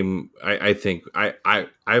shame. I think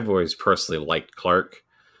I've always personally liked Clark,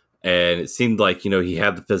 and it seemed like, he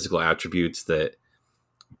had the physical attributes that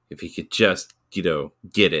if he could just,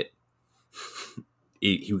 get it,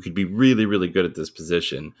 he could be really, really good at this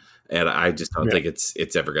position. And I just don't think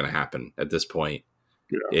it's ever going to happen at this point.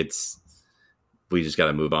 Yeah. We just got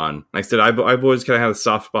to move on. Like I said, I've always kind of had a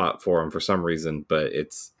soft spot for him for some reason, but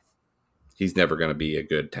he's never going to be a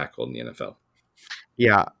good tackle in the NFL.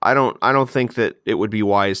 Yeah, I don't think that it would be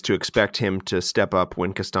wise to expect him to step up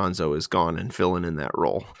when Costanzo is gone and fill in that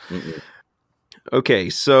role. Mm-mm. Okay,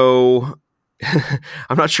 so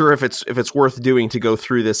I'm not sure if it's worth doing to go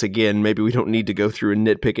through this again. Maybe we don't need to go through and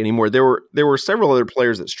nitpick anymore. There were several other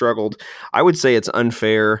players that struggled. I would say it's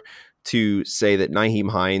unfair to say that Nyheim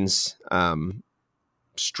Hines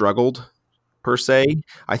struggled per se.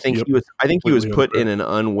 I think he was put in an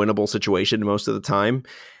unwinnable situation most of the time.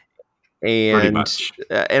 And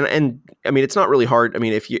I mean, it's not really hard. I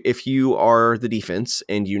mean, if you are the defense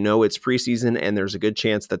and it's preseason and there's a good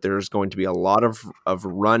chance that there's going to be a lot of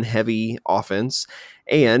run heavy offense,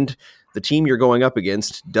 and the team you're going up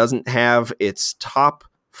against doesn't have its top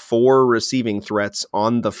 4 receiving threats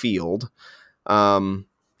on the field, and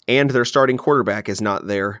their starting quarterback is not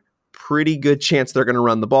there, pretty good chance they're going to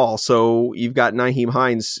run the ball. So you've got Nyheim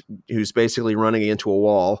Hines, who's basically running into a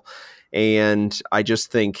wall. And I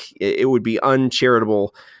just think it would be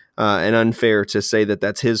uncharitable and unfair to say that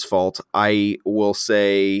that's his fault. I will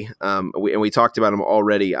say, and we talked about him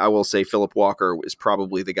already, I will say Phillip Walker is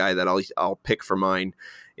probably the guy that I'll pick for mine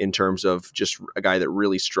in terms of just a guy that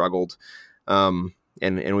really struggled. And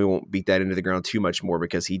we won't beat that into the ground too much more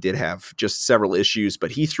because he did have just several issues,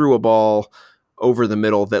 but he threw a ball over the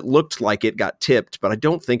middle that looked like it got tipped, but I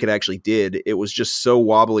don't think it actually did. It was just so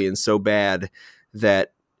wobbly and so bad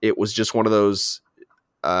that it was just one of those,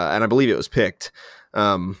 and I believe it was picked. He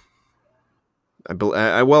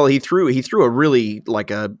threw a really like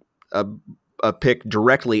a pick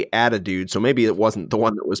directly at a dude, so maybe it wasn't the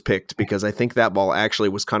one that was picked because I think that ball actually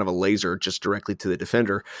was kind of a laser just directly to the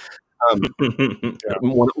defender. One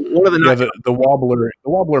of the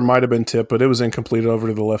wobbler might have been tipped, but it was incomplete over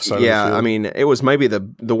to the left side. Yeah, of the field. I mean, it was maybe the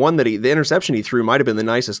one that the interception he threw might have been the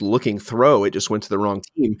nicest looking throw. It just went to the wrong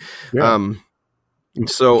team. Yeah.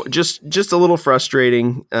 So just a little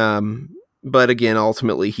frustrating. But again,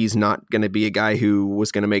 ultimately, he's not going to be a guy who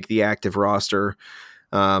was going to make the active roster.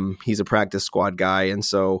 He's a practice squad guy, and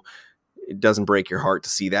so it doesn't break your heart to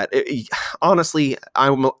see that. Honestly, I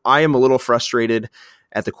am a little frustrated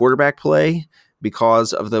at the quarterback play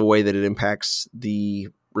because of the way that it impacts the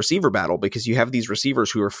receiver battle, because you have these receivers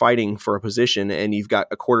who are fighting for a position and you've got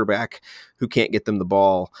a quarterback who can't get them the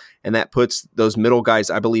ball. And that puts those middle guys,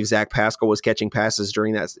 I believe Zach Pascal was catching passes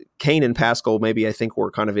during that. Kane and Pascal, maybe I think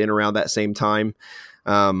were kind of in around that same time.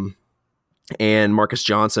 And Marcus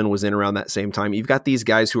Johnson was in around that same time. You've got these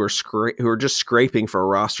guys who are just scraping for a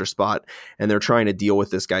roster spot, and they're trying to deal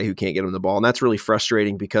with this guy who can't get him the ball. And that's really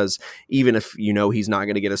frustrating because even if he's not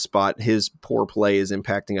going to get a spot, his poor play is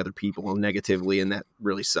impacting other people negatively, and that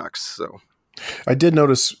really sucks. So I did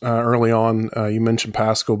notice early on, you mentioned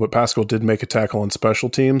Pascal, but Pascal did make a tackle on special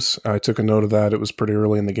teams. I took a note of that. It was pretty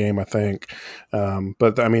early in the game, I think.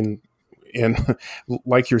 But I mean, and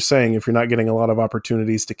like you're saying, if you're not getting a lot of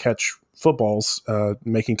opportunities to catch footballs,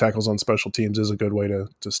 making tackles on special teams is a good way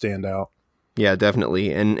to stand out. Yeah,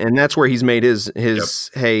 definitely. And that's where he's made his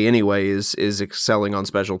hay anyway, is excelling on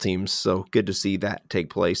special teams. So good to see that take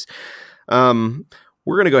place. We're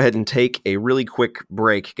going to go ahead and take a really quick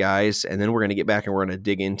break, guys, and then we're going to get back and we're going to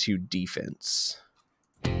dig into defense.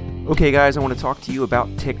 Okay, guys, I want to talk to you about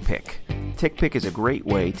TickPick. TickPick is a great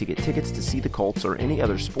way to get tickets to see the Colts or any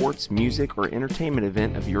other sports, music, or entertainment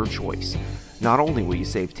event of your choice. Not only will you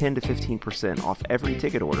save 10 to 15% off every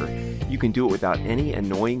ticket order, you can do it without any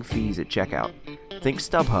annoying fees at checkout. Think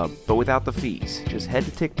StubHub, but without the fees. Just head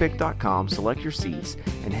to tickpick.com, select your seats,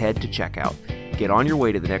 and head to checkout. Get on your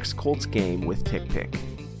way to the next Colts game with TickPick.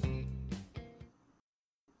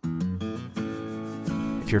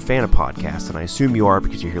 If you're a fan of podcasts, and I assume you are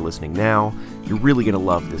because you're here listening now, you're really going to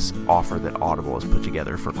love this offer that Audible has put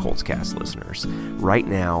together for Coltscast listeners. Right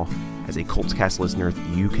now, as a Coltscast listener,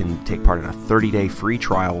 you can take part in a 30-day free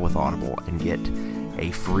trial with Audible and get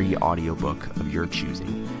a free audiobook of your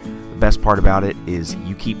choosing. The best part about it is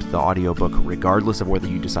you keep the audiobook regardless of whether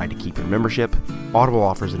you decide to keep your membership. Audible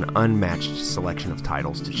offers an unmatched selection of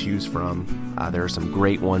titles to choose from. There are some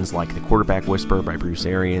great ones like The Quarterback Whisperer by Bruce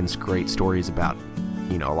Arians, great stories about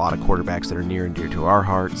a lot of quarterbacks that are near and dear to our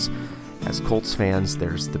hearts. As Colts fans,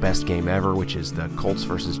 there's The Best Game Ever, which is the Colts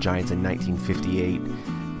versus Giants in 1958.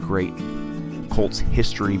 Great Colts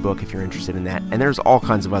history book if you're interested in that. And there's all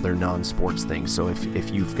kinds of other non-sports things. So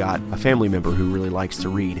if you've got a family member who really likes to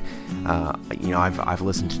read, I've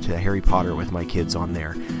listened to Harry Potter with my kids on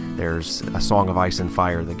there. There's A Song of Ice and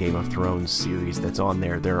Fire, the Game of Thrones series that's on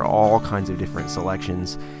there. There are all kinds of different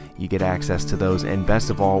selections. You get access to those, and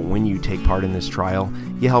best of all, when you take part in this trial,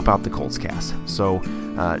 you help out the Coltscast. So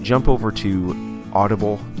jump over to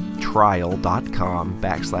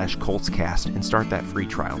audibletrial.com/Coltscast and start that free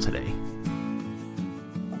trial today.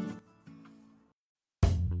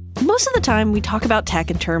 Most of the time, we talk about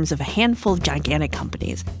tech in terms of a handful of gigantic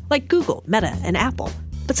companies, like Google, Meta, and Apple.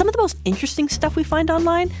 But some of the most interesting stuff we find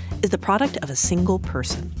online is the product of a single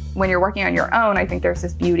person. When you're working on your own, I think there's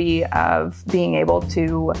this beauty of being able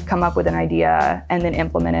to come up with an idea and then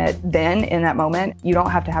implement it then in that moment. You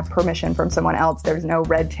don't have to have permission from someone else. There's no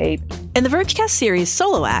red tape. In the Vergecast series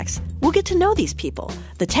Solo Acts, we'll get to know these people,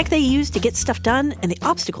 the tech they use to get stuff done, and the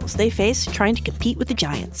obstacles they face trying to compete with the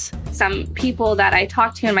giants. Some people that I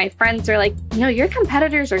talk to and my friends are like, your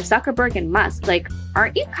competitors are Zuckerberg and Musk. Like,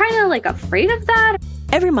 aren't you kind of afraid of that?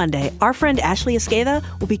 Every Monday, our friend Ashley Esqueda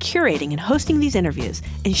will be curating and hosting these interviews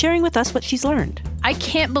and sharing with us what she's learned. I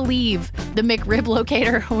can't believe the McRib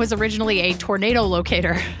locator was originally a tornado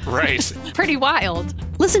locator. Right. Pretty wild.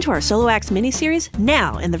 Listen to our Solo Acts miniseries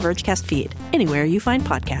now in the Vergecast feed, anywhere you find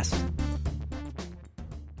podcasts.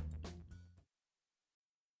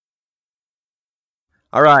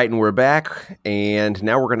 All right, and we're back, and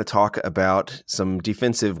now we're going to talk about some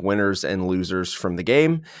defensive winners and losers from the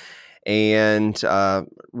game. And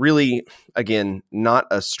really, again, not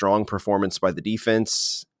a strong performance by the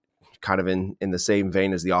defense, kind of in the same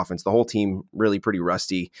vein as the offense. The whole team really pretty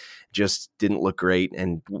rusty, just didn't look great,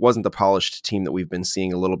 and wasn't the polished team that we've been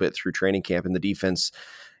seeing a little bit through training camp. And the defense,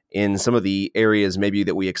 in some of the areas maybe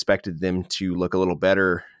that we expected them to look a little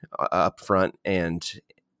better up front and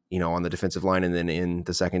on the defensive line and then in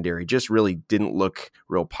the secondary, just really didn't look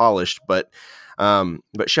real polished. But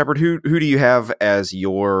Shepard, who do you have as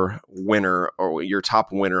your winner or your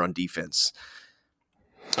top winner on defense?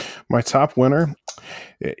 My top winner,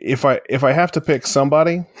 if I have to pick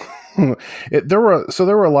somebody, there were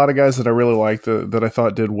a lot of guys that I really liked that I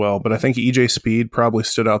thought did well, but I think EJ Speed probably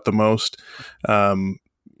stood out the most.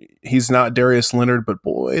 He's not Darius Leonard, but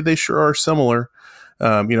boy, they sure are similar.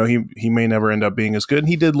 He may never end up being as good. And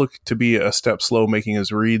he did look to be a step slow making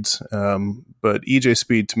his reads. But EJ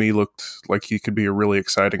Speed to me looked like he could be a really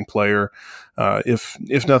exciting player.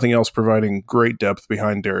 If nothing else, providing great depth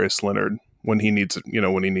behind Darius Leonard when he needs it,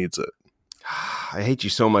 when he needs it. I hate you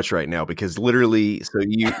so much right now because literally,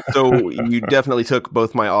 you definitely took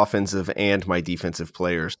both my offensive and my defensive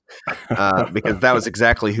players because that was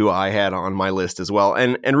exactly who I had on my list as well.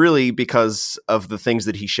 And really because of the things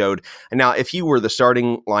that he showed. And now if you were the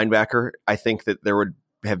starting linebacker, I think that there would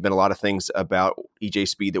have been a lot of things about EJ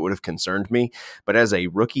Speed that would have concerned me. But as a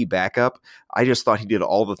rookie backup, I just thought he did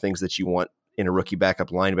all the things that you want in a rookie backup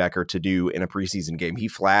linebacker to do in a preseason game. He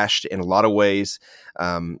flashed in a lot of ways.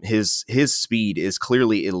 His speed is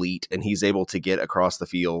clearly elite, and he's able to get across the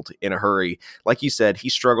field in a hurry. Like you said, he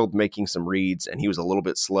struggled making some reads, and he was a little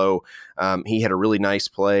bit slow. He had a really nice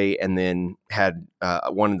play, and then had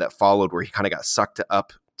one that followed where he kind of got sucked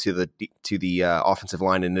up to the offensive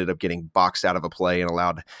line and ended up getting boxed out of a play and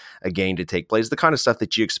allowed a gain to take place. The kind of stuff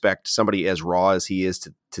that you expect somebody as raw as he is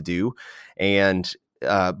to do. And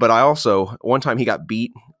but I also, one time he got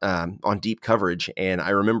beat on deep coverage, and I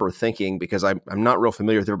remember thinking, because I'm not real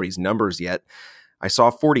familiar with everybody's numbers yet, I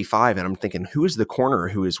saw 45 and I'm thinking, who is the corner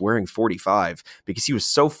who is wearing 45? Because he was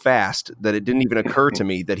so fast that it didn't even occur to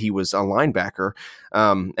me that he was a linebacker.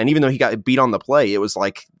 And even though he got beat on the play, it was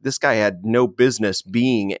like this guy had no business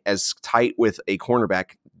being as tight with a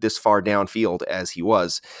cornerback this far downfield as he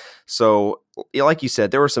was. So like you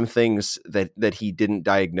said, there were some things that he didn't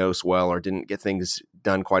diagnose well or didn't get things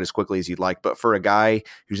done quite as quickly as he'd like. But for a guy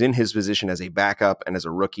who's in his position as a backup and as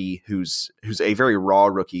a rookie, who's a very raw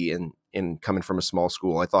rookie in coming from a small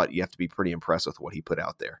school, I thought you have to be pretty impressed with what he put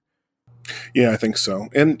out there. Yeah, I think so.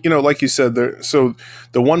 And, like you said, so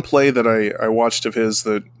the one play that I watched of his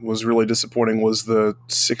that was really disappointing was the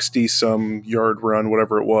 60-some yard run,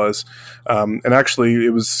 whatever it was. And actually,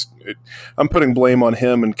 I'm putting blame on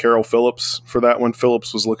him and Carroll Phillips for that one.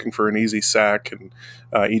 Phillips was looking for an easy sack, and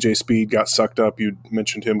EJ Speed got sucked up. You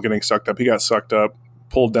mentioned him getting sucked up. He got sucked up,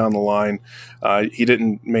 pulled down the line. He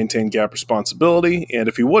didn't maintain gap responsibility, and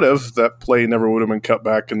if he would have, that play never would have been cut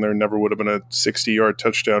back, and there never would have been a 60-yard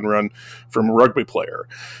touchdown run from a rugby player.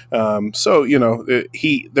 There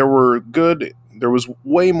was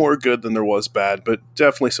way more good than there was bad, but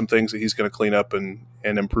definitely some things that he's going to clean up and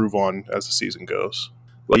improve on as the season goes.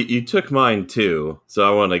 Well, you took mine too, so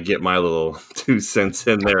I want to get my little 2 cents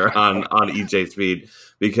in there on EJ Speed,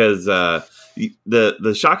 because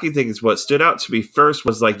the shocking thing is what stood out to me first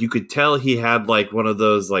was like you could tell he had like one of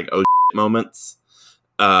those like oh moments,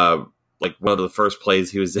 like one of the first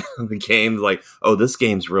plays he was in the game, like, oh, this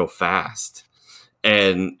game's real fast,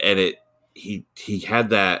 and he had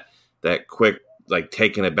that quick like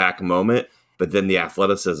taken aback moment, but then the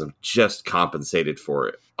athleticism just compensated for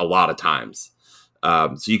it a lot of times.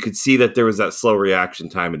 So you could see that there was that slow reaction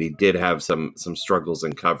time, and he did have some struggles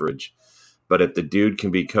in coverage. But if the dude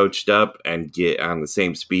can be coached up and get on the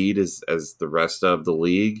same speed as the rest of the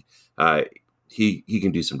league, he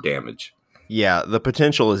can do some damage. Yeah, the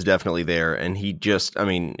potential is definitely there, and he just, I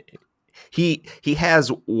mean, he has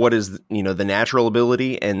what is, the natural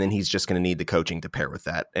ability, and then he's just going to need the coaching to pair with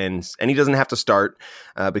that. And he doesn't have to start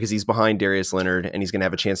because he's behind Darius Leonard, and he's going to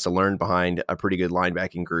have a chance to learn behind a pretty good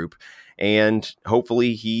linebacking group. And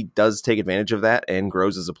hopefully he does take advantage of that and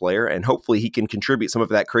grows as a player. And hopefully he can contribute some of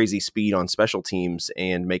that crazy speed on special teams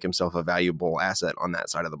and make himself a valuable asset on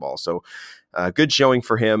that side of the ball. So good showing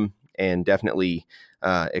for him, and definitely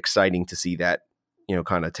exciting to see that,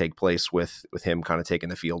 kind of take place with him kind of taking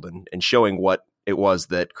the field and showing what it was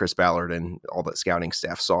that Chris Ballard and all that scouting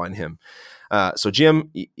staff saw in him. So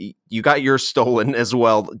Jim, you got yours stolen as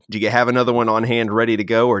well. Do you have another one on hand ready to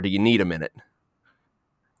go, or do you need a minute?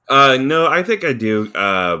 No, I think I do.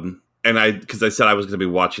 Because I said I was going to be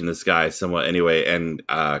watching this guy somewhat anyway. And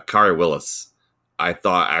Kari Willis, I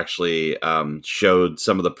thought actually showed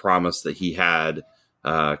some of the promise that he had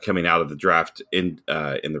coming out of the draft in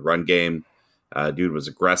the run game. Dude was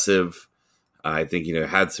aggressive. I think,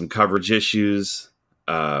 had some coverage issues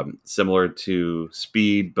similar to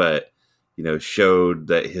Speed, but, showed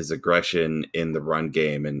that his aggression in the run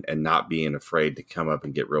game and not being afraid to come up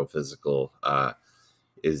and get real physical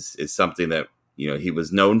is something that, he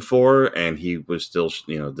was known for, and he was still,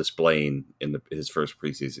 displaying in his first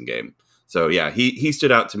preseason game. So yeah, he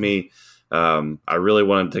stood out to me. I really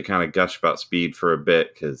wanted to kind of gush about Speed for a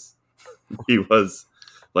bit because he was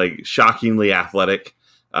like shockingly athletic.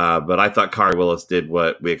 But I thought Kari Willis did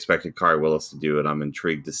what we expected Kari Willis to do, and I'm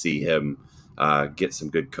intrigued to see him get some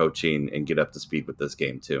good coaching and get up to speed with this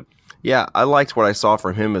game too. Yeah, I liked what I saw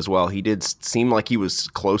from him as well. He did seem like he was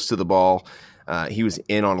close to the ball. He was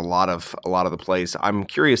in on a lot of the plays. I'm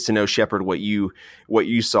curious to know, Shepard, what you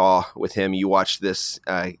saw with him. You watched this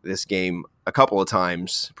game a couple of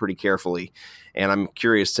times pretty carefully, and I'm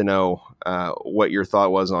curious to know what your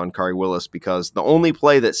thought was on Kari Willis, because the only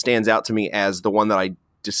play that stands out to me as the one that I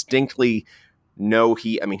distinctly know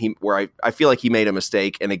where I feel like he made a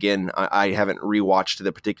mistake, and again, I haven't rewatched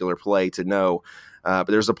the particular play to know, but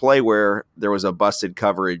there's a play where there was a busted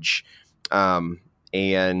coverage,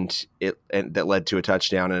 and that led to a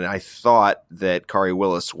touchdown. And I thought that Kari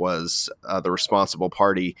Willis was the responsible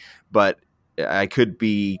party, but I could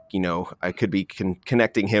be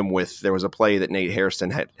connecting him with, there was a play that Nate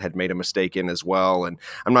Hairston had made a mistake in as well. And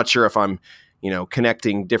I'm not sure if I'm,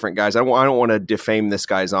 connecting different guys. I don't want to defame this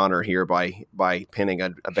guy's honor here by pinning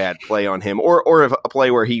a bad play on him, or a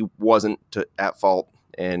play where he wasn't at fault,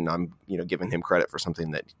 and I'm, giving him credit for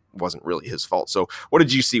something that wasn't really his fault. So what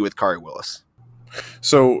did you see with Kari Willis?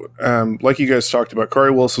 So, like you guys talked about,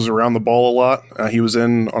 Kari Willis was around the ball a lot. He was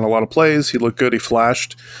in on a lot of plays. He looked good. He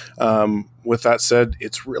flashed. With that said,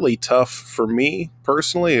 it's really tough for me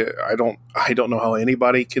personally. I don't know how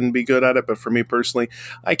anybody can be good at it, but for me personally,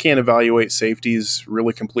 I can't evaluate safeties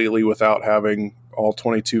really completely without having all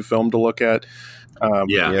 22 film to look at.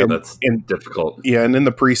 That's difficult. Yeah, and in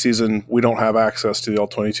the preseason, we don't have access to the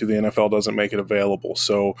All-22. The NFL doesn't make it available.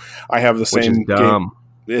 So I have the same Which is dumb.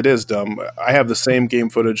 game. It is dumb. I have the same game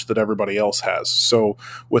footage that everybody else has. So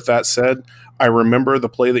with that said, I remember the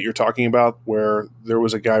play that you're talking about where there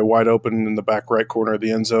was a guy wide open in the back right corner of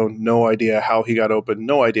the end zone. No idea how he got open.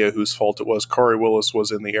 No idea whose fault it was. Corey Willis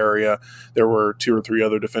was in the area. There were 2 or 3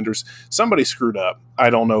 other defenders. Somebody screwed up.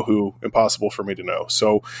 I don't know who. Impossible for me to know.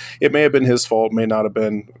 So it may have been his fault. May not have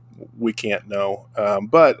been. We can't know.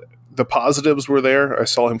 But the positives were there. I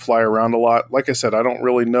saw him fly around a lot. Like I said, I don't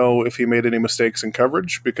really know if he made any mistakes in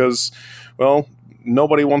coverage because, well,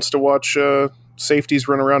 nobody wants to watch safeties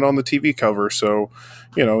run around on the TV cover. So,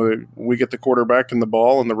 we get the quarterback and the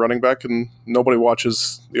ball and the running back, and nobody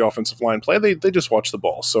watches the offensive line play. They just watch the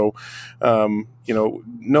ball. So,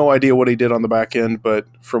 no idea what he did on the back end, but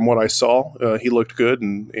from what I saw, he looked good,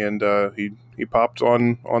 and he popped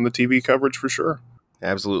on the TV coverage for sure.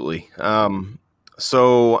 Absolutely.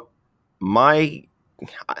 So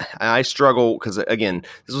I struggle because, again,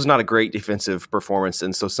 this was not a great defensive performance.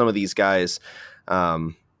 And so some of these guys,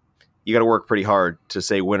 you got to work pretty hard to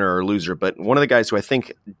say winner or loser. But one of the guys who I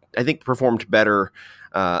think performed better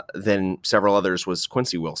than several others was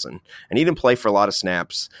Quincy Wilson. And he didn't play for a lot of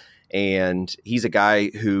snaps. And he's a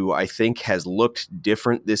guy who I think has looked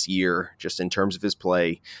different this year just in terms of his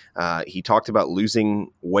play. He talked about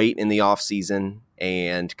losing weight in the offseason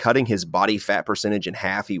and cutting his body fat percentage in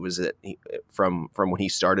half. He was from when he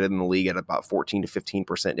started in the league at about 14 to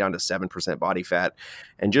 15% down to 7% body fat.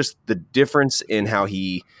 And just the difference in how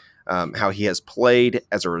he has played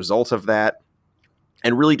as a result of that,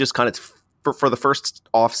 and really just kind of for the first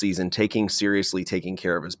offseason, taking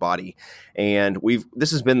care of his body. And this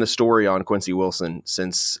has been the story on Quincy Wilson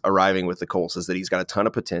since arriving with the Colts, is that he's got a ton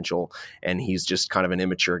of potential and he's just kind of an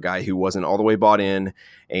immature guy who wasn't all the way bought in.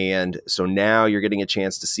 And so now you're getting a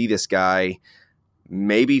chance to see this guy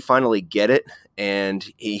maybe finally get it. And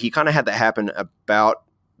he kind of had that happen about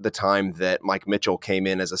the time that Mike Mitchell came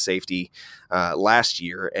in as a safety last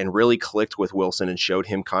year and really clicked with Wilson and showed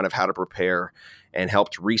him kind of how to prepare and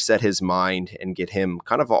helped reset his mind and get him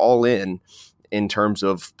kind of all in terms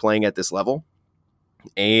of playing at this level.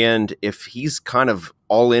 And if he's kind of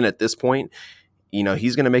all in at this point,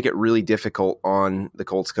 he's going to make it really difficult on the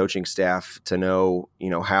Colts coaching staff to know,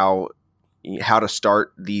 how to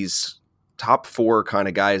start these top 4 kind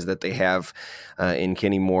of guys that they have in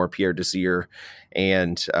Kenny Moore, Pierre Desir,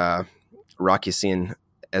 and Rock Ya-Sin,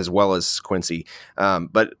 as well as Quincy.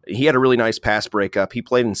 But he had a really nice pass breakup. He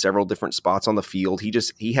played in several different spots on the field.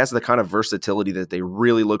 He has the kind of versatility that they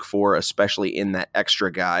really look for, especially in that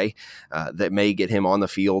extra guy that may get him on the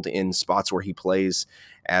field in spots where he plays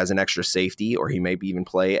as an extra safety, or he maybe even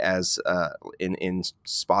play as in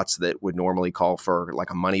spots that would normally call for like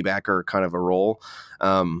a money backer kind of a role.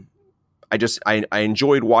 I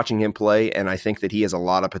enjoyed watching him play, and I think that he has a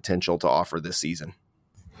lot of potential to offer this season.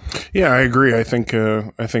 Yeah, I agree. I think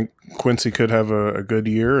Quincy could have a good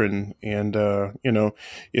year, and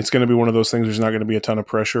it's going to be one of those things. There's not going to be a ton of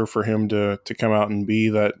pressure for him to come out and be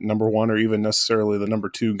that number 1 or even necessarily the number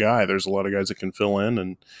 2 guy. There's a lot of guys that can fill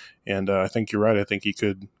in, and I think you're right. I think he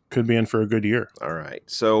could be in for a good year. All right.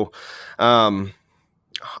 So,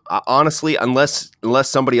 honestly, unless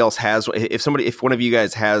somebody else has, if one of you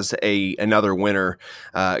guys has another winner,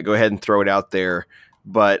 go ahead and throw it out there.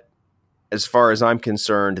 But as far as I'm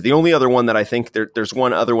concerned, the only other one that I think there's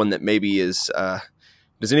one other one that maybe is,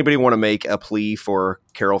 does anybody want to make a plea for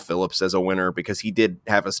Carroll Phillips as a winner? Because he did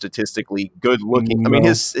have a statistically good looking, I mean,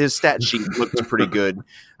 his stat sheet looked pretty good.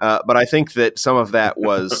 But I think that some of that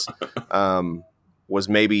was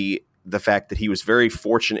maybe the fact that he was very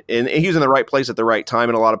fortunate, and he was in the right place at the right time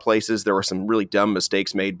in a lot of places. There were some really dumb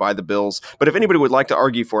mistakes made by the Bills. But if anybody would like to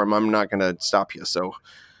argue for him, I'm not going to stop you. So.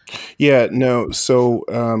 Yeah, no. So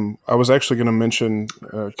I was actually going to mention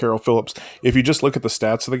Carroll Phillips. If you just look at the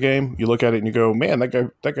stats of the game, you look at it and you go, "Man, that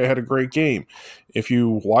guy had a great game." If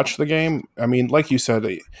you watch the game, I mean, like you said,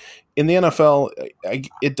 in the NFL,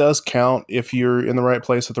 it does count if you're in the right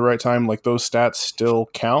place at the right time. Like those stats still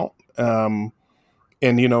count.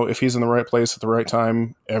 And if he's in the right place at the right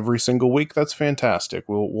time every single week, that's fantastic.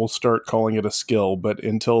 We'll start calling it a skill. But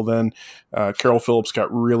until then, Carroll Phillips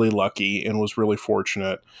got really lucky and was really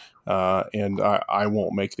fortunate. And I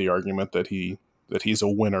won't make the argument that he's a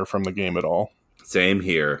winner from the game at all. Same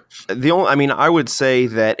here. I would say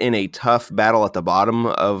that in a tough battle at the bottom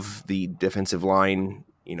of the defensive line,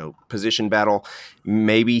 position battle,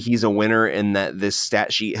 maybe he's a winner in that this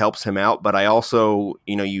stat sheet helps him out. But I also,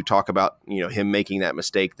 you talk about, him making that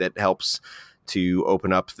mistake that helps to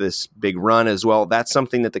open up this big run as well. That's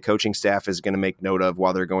something that the coaching staff is going to make note of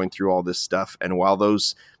while they're going through all this stuff. And while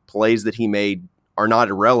those plays that he made are not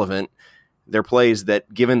irrelevant, they're plays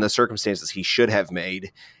that, given the circumstances, he should have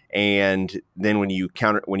made. And then when you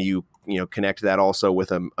connect that also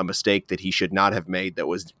with a mistake that he should not have made that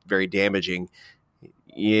was very damaging,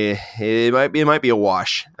 yeah, it might be a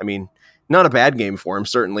wash. I mean, not a bad game for him.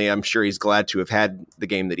 Certainly, I'm sure he's glad to have had the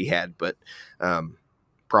game that he had, but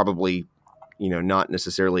probably, not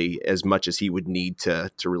necessarily as much as he would need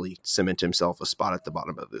to really cement himself a spot at the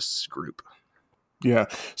bottom of this group. Yeah.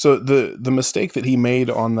 So the mistake that he made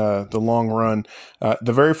on the long run,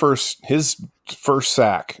 his first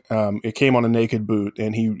sack, it came on a naked boot,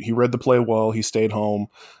 and he read the play well. He stayed home.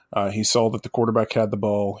 He saw that the quarterback had the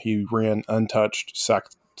ball. He ran untouched,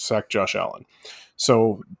 sacked Josh Allen.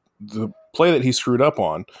 So the play that he screwed up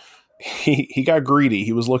on, he got greedy.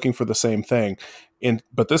 He was looking for the same thing.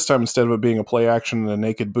 But this time, instead of it being a play action and a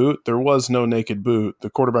naked boot, there was no naked boot.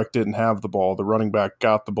 The quarterback didn't have the ball. The running back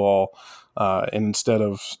got the ball. And instead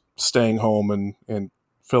of staying home and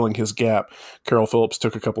filling his gap, Carroll Phillips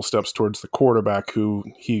took a couple steps towards the quarterback, who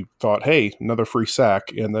he thought, hey, another free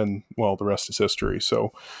sack. And then, well, the rest is history.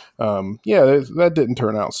 So, that didn't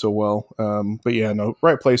turn out so well. But yeah, no,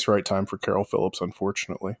 right place, right time for Carroll Phillips,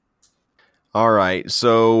 unfortunately. All right,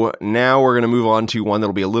 so now we're going to move on to one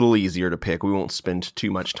that'll be a little easier to pick. We won't spend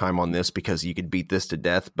too much time on this because you could beat this to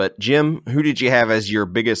death. But Jim, who did you have as your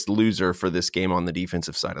biggest loser for this game on the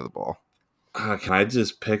defensive side of the ball? Can I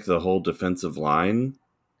just pick the whole defensive line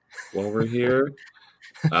while we're here?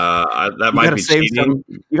 That might be cheating.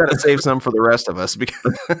 You got to save some for the rest of us.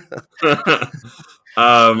 Because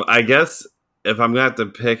I guess if I'm going to have to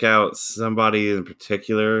pick out somebody in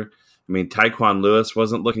particular, I mean, Tyquan Lewis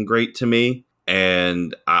wasn't looking great to me,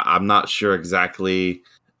 and I'm not sure exactly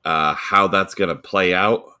how that's going to play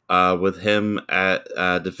out with him at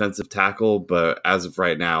defensive tackle. But as of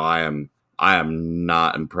right now, I am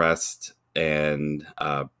not impressed, and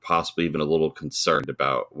possibly even a little concerned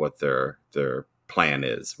about what their plan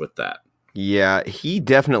is with that. Yeah, he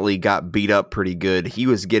definitely got beat up pretty good. He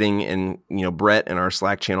was getting, and Brett in our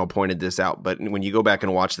Slack channel pointed this out, but when you go back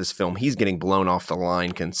and watch this film, he's getting blown off the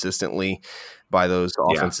line consistently by those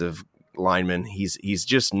offensive linemen. He's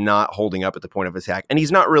just not holding up at the point of attack, and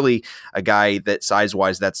he's not really a guy that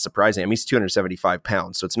size-wise that's surprising. I mean, he's 275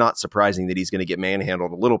 pounds, so it's not surprising that he's going to get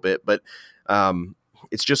manhandled a little bit, but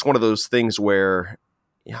it's just one of those things where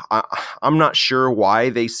I'm not sure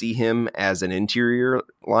why they see him as an interior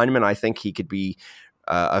lineman. I think he could be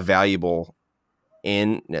a valuable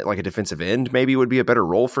end, like a defensive end, maybe would be a better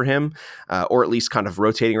role for him, or at least kind of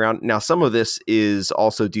rotating around. Now, some of this is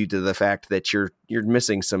also due to the fact that you're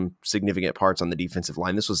missing some significant parts on the defensive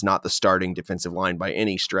line. This was not the starting defensive line by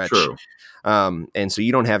any stretch. True. And so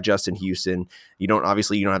you don't have Justin Houston. You don't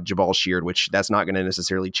have Jabal Sheard, which that's not going to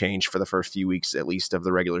necessarily change for the first few weeks, at least, of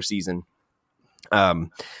the regular season.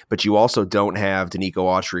 But you also don't have Danico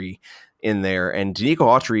Autry in there, and Danico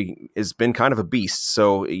Autry has been kind of a beast.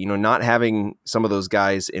 So, not having some of those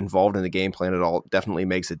guys involved in the game plan at all definitely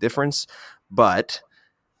makes a difference, but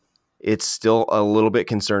it's still a little bit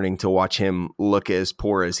concerning to watch him look as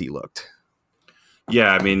poor as he looked.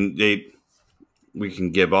 Yeah. I mean, we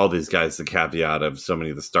can give all these guys the caveat of so many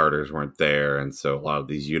of the starters weren't there. And so a lot of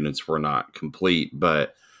these units were not complete,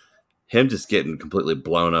 but him just getting completely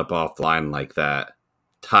blown up off the line like that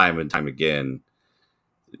time and time again,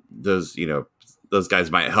 those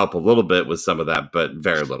guys might help a little bit with some of that, but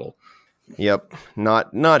very little. Yep.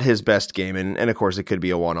 Not his best game. And of course it could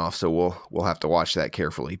be a one-off, so we'll have to watch that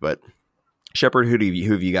carefully. But Shepard, who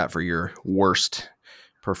have you got for your worst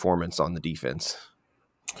performance on the defense?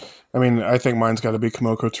 I mean, I think mine's got to be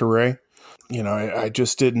Kemoko Toure. I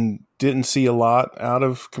just didn't see a lot out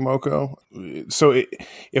of Kemoko. So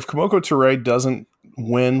if Kemoko Toure doesn't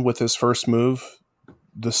win with his first move,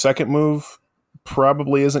 the second move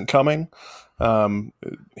probably isn't coming.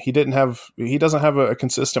 He doesn't have a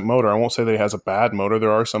consistent motor. I won't say that he has a bad motor.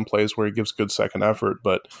 There are some plays where he gives good second effort,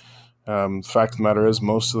 but the fact of the matter is,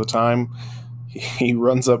 most of the time he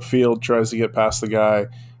runs upfield, tries to get past the guy.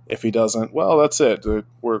 If he doesn't, well, that's it.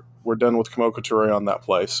 We're done with Kemoko Toure on that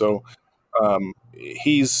play. So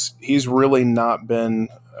he's really not been.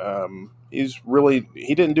 He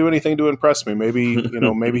didn't do anything to impress me. Maybe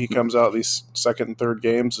maybe he comes out these second and third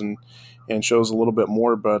games and shows a little bit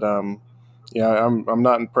more. But I'm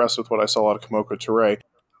not impressed with what I saw out of Kemoko Toure.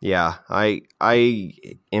 Yeah, I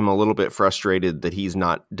am a little bit frustrated that he's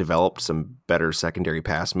not developed some better secondary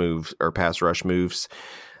pass moves or pass rush moves.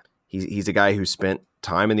 He's a guy who spent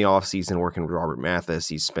time in the offseason working with Robert Mathis.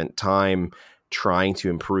 He's spent time trying to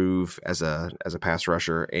improve as a pass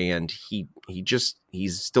rusher, and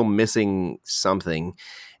he's still missing something.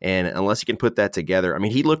 And unless he can put that together, I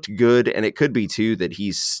mean, he looked good, and it could be too that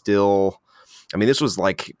he's still, I mean, this was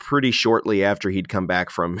like pretty shortly after he'd come back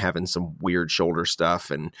from having some weird shoulder stuff,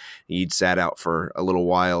 and he'd sat out for a little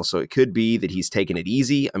while. So it could be that he's taking it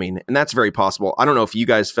easy. I mean, and that's very possible. I don't know if you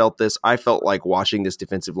guys felt this. I felt like watching this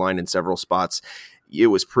defensive line in several spots, it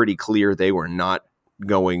was pretty clear they were not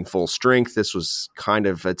going full strength. This was kind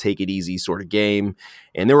of a take it easy sort of game.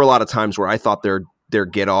 And there were a lot of times where I thought their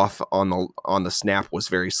get off on the snap was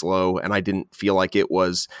very slow, and I didn't feel like it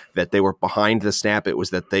was that they were behind the snap. It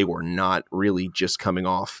was that they were not really just coming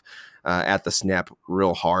off at the snap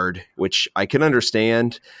real hard, which I can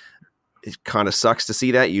understand. It kind of sucks to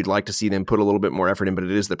see that. You'd like to see them put a little bit more effort in, but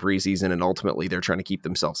it is the preseason, and ultimately they're trying to keep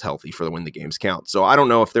themselves healthy for when the games count. So I don't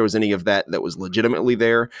know if there was any of that was legitimately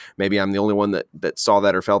there. Maybe I'm the only one that saw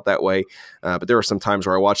that or felt that way. But there were some times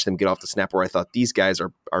where I watched them get off the snap where I thought these guys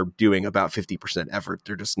are doing about 50% effort.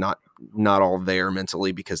 They're just not all there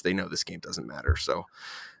mentally because they know this game doesn't matter. So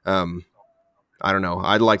I don't know.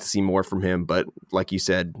 I'd like to see more from him, but like you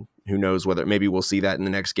said, who knows whether maybe we'll see that in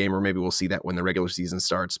the next game, or maybe we'll see that when the regular season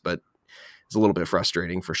starts. But it's a little bit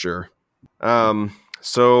frustrating for sure.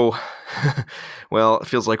 So, well, it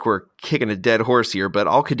feels like we're kicking a dead horse here, but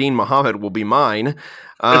Al-Qadin Muhammad will be mine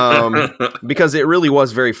because it really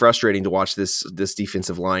was very frustrating to watch this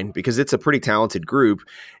defensive line, because it's a pretty talented group,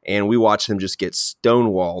 and we watched them just get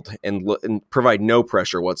stonewalled and provide no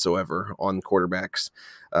pressure whatsoever on quarterbacks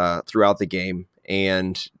throughout the game.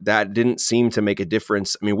 And that didn't seem to make a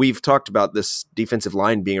difference. I mean, we've talked about this defensive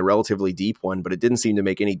line being a relatively deep one, but it didn't seem to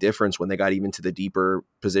make any difference when they got even to the deeper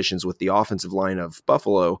positions with the offensive line of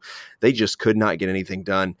Buffalo. They just could not get anything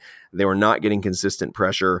done. They were not getting consistent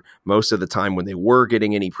pressure. Most of the time when they were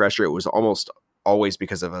getting any pressure, it was almost always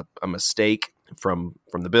because of a mistake from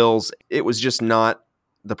the Bills. It was just not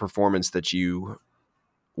the performance that you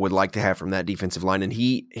would like to have from that defensive line. And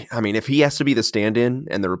if he has to be the stand-in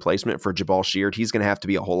and the replacement for Jabal Sheard, he's going to have to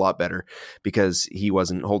be a whole lot better, because he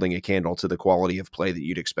wasn't holding a candle to the quality of play that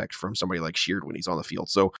you'd expect from somebody like Sheard when he's on the field.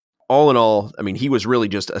 So all in all, I mean, he was really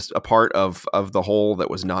just a part of the whole that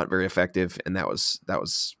was not very effective. And that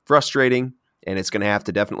was frustrating, and it's going to have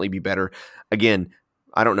to definitely be better. Again,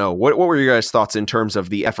 I don't know. What were your guys' thoughts in terms of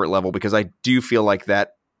the effort level? Because I do feel like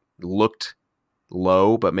that looked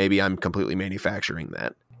low, but maybe I'm completely manufacturing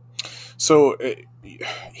that. So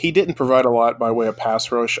he didn't provide a lot by way of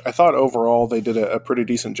pass rush. I thought overall they did a pretty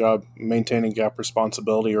decent job maintaining gap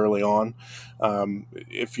responsibility early on.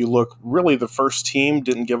 If you look, really the first team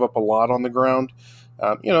didn't give up a lot on the ground.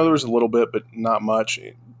 There was a little bit, but not much.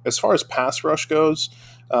 As far as pass rush goes,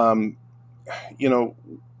 so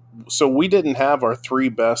we didn't have our three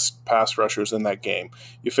best pass rushers in that game.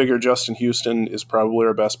 You figure Justin Houston is probably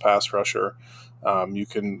our best pass rusher. You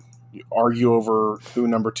can argue over who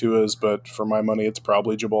number 2 is, but for my money, it's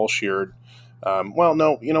probably Jabal Sheard.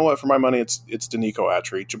 No, you know what? For my money, it's Danico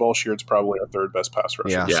Attree. Jabal Sheard's probably our third best pass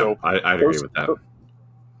rusher. Yeah, so I agree with that.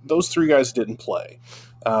 Those three guys didn't play,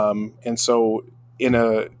 and so in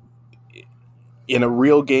a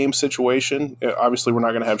real game situation, obviously we're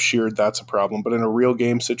not going to have Sheard. That's a problem. But in a real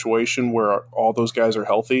game situation where all those guys are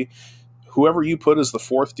healthy, whoever you put as the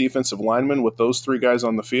fourth defensive lineman with those three guys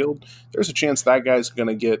on the field, there's a chance that guy's going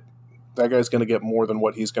to get more than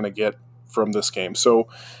what he's going to get from this game. So,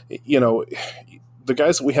 the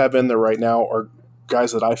guys that we have in there right now are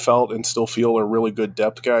guys that I felt and still feel are really good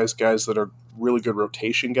depth guys that are really good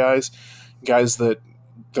rotation guys that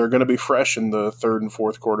they're going to be fresh in the third and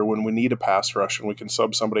fourth quarter when we need a pass rush and we can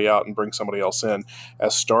sub somebody out and bring somebody else in.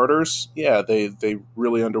 As starters, they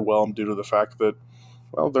really underwhelmed due to the fact that,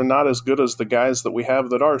 well, they're not as good as the guys that we have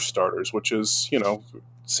that are starters, which is,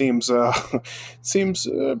 seems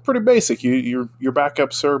pretty basic. Your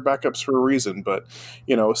backups are backups for a reason, but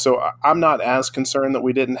so I'm not as concerned that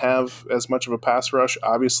we didn't have as much of a pass rush.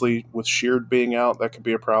 Obviously, with Sheard being out, that could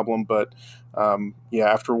be a problem. But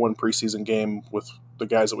after one preseason game with the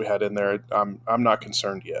guys that we had in there, I'm not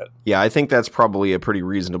concerned yet. Yeah, I think that's probably a pretty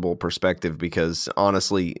reasonable perspective, because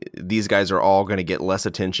honestly, these guys are all going to get less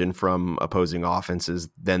attention from opposing offenses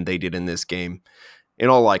than they did in this game, in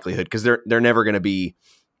all likelihood, because they're never going to be.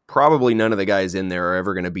 Probably none of the guys in there are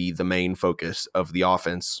ever going to be the main focus of the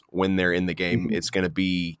offense when they're in the game. Mm-hmm. It's going to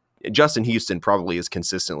be Justin Houston probably is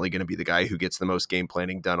consistently going to be the guy who gets the most game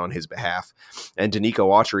planning done on his behalf. And Danico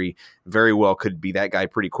Attree very well could be that guy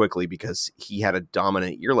pretty quickly, because he had a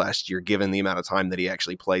dominant year last year, given the amount of time that he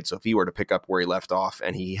actually played. So if he were to pick up where he left off,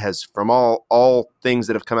 and he has, from all things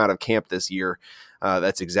that have come out of camp this year,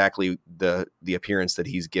 that's exactly the appearance that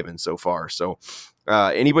he's given so far. So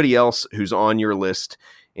anybody else who's on your list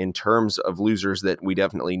in terms of losers that we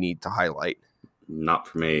definitely need to highlight? Not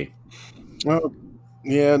for me. Well,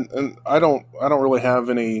 yeah, and I don't really have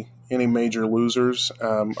any major losers.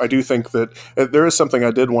 I do think that there is something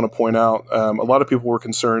I did want to point out. A lot of people were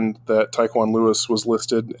concerned that Tyquan Lewis was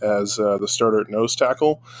listed as the starter at nose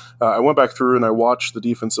tackle. I went back through and I watched the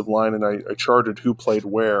defensive line and I charted who played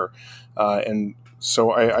where, and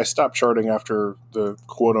so I stopped charting after the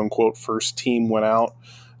quote unquote first team went out.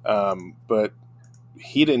 But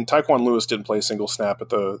Tyquan Lewis didn't play a single snap at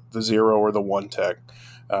the 0 or the 1 tech.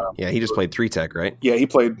 He just played 3 tech, right? Yeah, he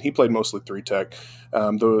played mostly 3 tech.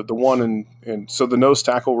 The one and so the nose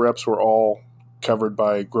tackle reps were all covered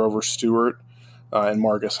by Grover Stewart and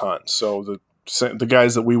Margus Hunt. So the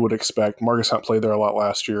guys that we would expect. Margus Hunt played there a lot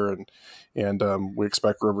last year, and we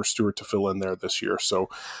expect Grover Stewart to fill in there this year. So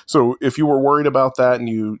if you were worried about that and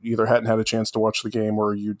you either hadn't had a chance to watch the game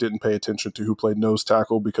or you didn't pay attention to who played nose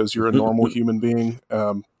tackle because you're a normal human being,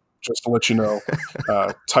 just to let you know,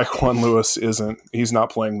 Tyquan Lewis he's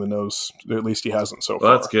not playing the nose. At least he hasn't so far.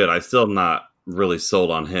 Well, that's good. I'm still not really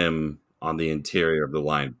sold on him on the interior of the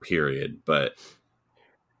line, period, but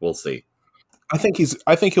we'll see. I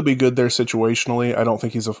think he'll be good there situationally. I don't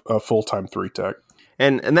think he's a full-time 3 tech.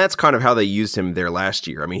 And that's kind of how they used him there last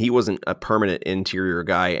year. I mean, he wasn't a permanent interior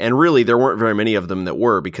guy, and really there weren't very many of them that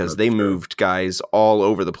were, because they moved guys all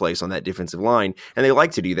over the place on that defensive line, and they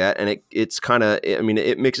like to do that. And it's kind of, I mean,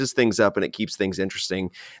 it mixes things up and it keeps things interesting.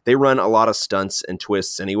 They run a lot of stunts and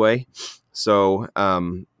twists anyway, so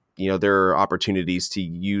there are opportunities to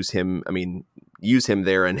use him. I mean, use him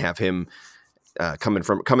there and have him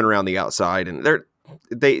coming around the outside, and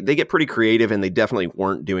they get pretty creative, and they definitely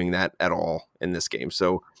weren't doing that at all in this game.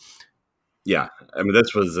 So yeah, I mean,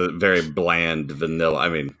 this was a very bland vanilla. I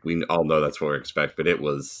mean, we all know that's what we expect, but it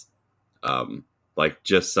was like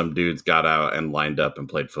just some dudes got out and lined up and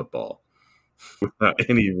played football without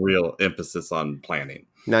any real emphasis on planning.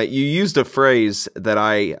 Now, you used a phrase that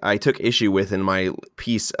I took issue with in my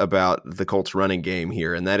piece about the Colts running game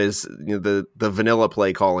here, and that is the vanilla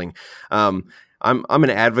play calling. I'm an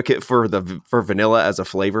advocate for vanilla as a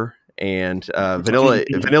flavor, and vanilla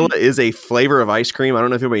is a flavor of ice cream. I don't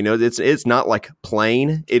know if anybody knows. It's not like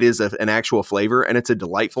plain. It is an actual flavor, and it's a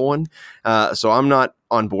delightful one. So I'm not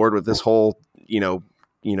on board with this whole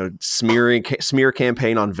smear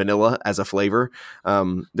campaign on vanilla as a flavor.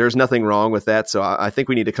 There's nothing wrong with that. So I think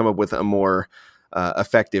we need to come up with a more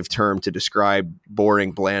effective term to describe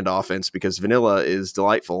boring, bland offense, because vanilla is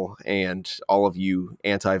delightful, and all of you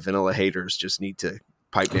anti-vanilla haters just need to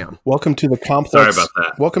pipe down. Welcome to the complex. Sorry about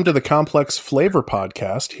that. Welcome to the Complex Flavor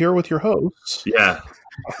Podcast. Here with your hosts. Yeah,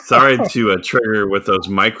 sorry to trigger with those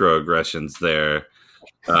microaggressions there.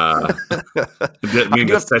 Didn't mean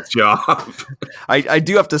to set you off. I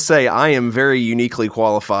do have to say, I am very uniquely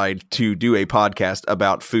qualified to do a podcast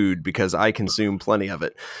about food because I consume plenty of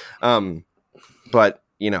it. But,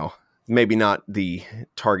 maybe not the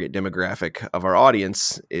target demographic of our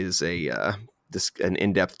audience is an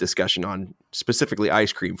in-depth discussion on specifically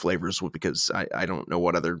ice cream flavors, because I don't know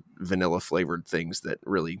what other vanilla flavored things that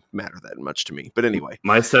really matter that much to me. But anyway.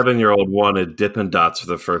 My 7-year-old wanted Dippin' Dots for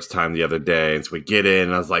the first time the other day. And so we get in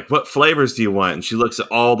and I was like, what flavors do you want? And she looks at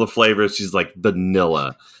all the flavors. She's like, vanilla.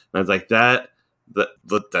 And I was like,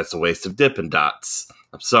 that's a waste of Dippin' Dots.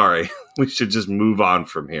 I'm sorry. We should just move on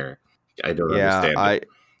from here. I don't understand it.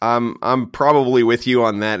 I'm probably with you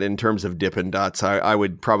on that in terms of Dippin' Dots. I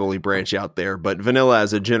would probably branch out there, but vanilla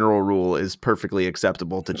as a general rule is perfectly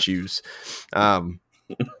acceptable to choose. And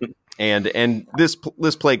this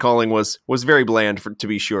play calling was very bland to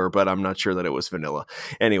be sure, but I'm not sure that it was vanilla.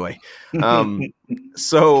 Anyway,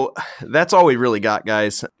 so that's all we really got,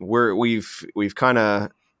 guys. We've kind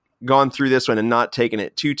of gone through this one and not taken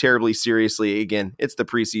it too terribly seriously. Again, it's the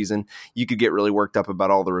preseason. You could get really worked up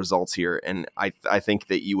about all the results here, and I think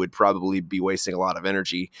that you would probably be wasting a lot of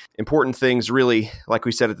energy. Important things, really, like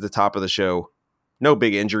we said at the top of the show, no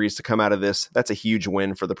big injuries to come out of this. That's a huge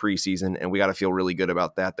win for the preseason, and we got to feel really good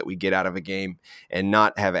about that we get out of a game and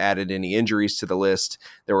not have added any injuries to the list.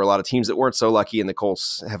 There were a lot of teams that weren't so lucky, and the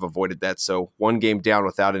Colts have avoided that. So one game down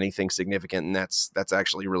without anything significant, and that's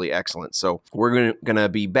actually really excellent. So we're going to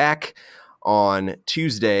be back on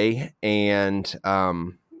Tuesday, and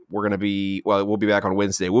we'll be back on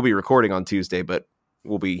Wednesday. We'll be recording on Tuesday, but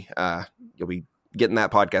you'll be getting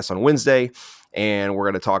that podcast on Wednesday. And we're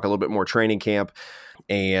going to talk a little bit more training camp,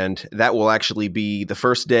 and that will actually be the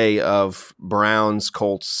first day of Browns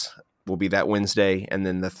Colts will be that Wednesday, and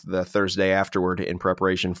then the Thursday afterward in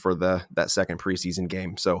preparation for that second preseason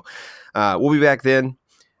game. So we'll be back then.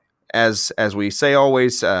 as we say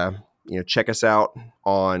always, check us out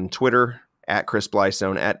on Twitter at Chris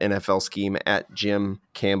Blystone, at NFL Scheme, at Jim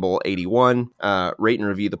Campbell 81. Rate and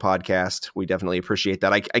review the podcast. We definitely appreciate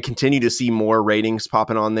that. I continue to see more ratings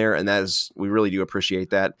popping on there, and we really do appreciate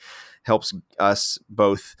that. Helps us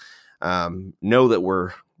both know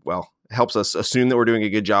that helps us assume that we're doing a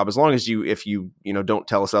good job. As long as if you don't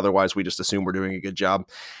tell us otherwise, we just assume we're doing a good job,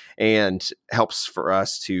 and helps for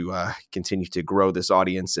us to continue to grow this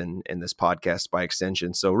audience and this podcast by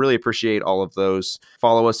extension. So really appreciate all of those.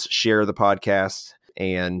 Follow us, share the podcast,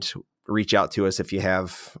 and reach out to us if you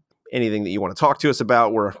have anything that you want to talk to us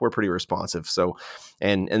about. We're pretty responsive. So,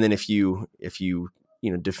 and then if you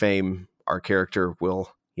defame our character,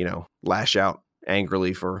 we'll lash out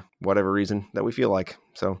angrily for whatever reason that we feel like.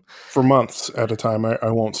 So for months at a time, I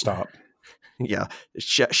won't stop. Yeah.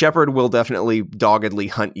 Shepard will definitely doggedly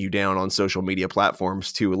hunt you down on social media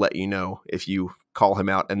platforms to let you know if you call him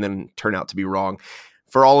out and then turn out to be wrong.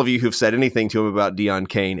 For all of you who've said anything to him about Deion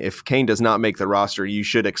Kane, if Kane does not make the roster, you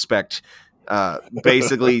should expect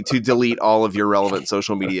basically to delete all of your relevant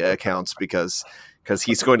social media accounts because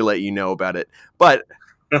he's going to let you know about it. But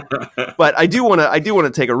I do want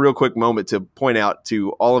to take a real quick moment to point out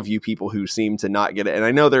to all of you people who seem to not get it. And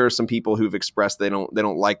I know there are some people who've expressed they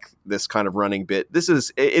don't like this kind of running bit.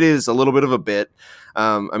 It is a little bit of a bit.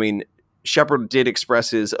 Shepard did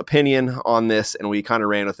express his opinion on this, and we kind of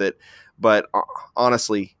ran with it. But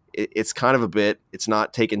honestly, it's kind of a bit. It's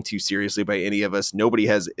not taken too seriously by any of us. Nobody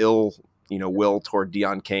has ill will toward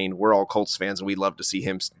Deion Kane. We're all Colts fans, and we'd love to see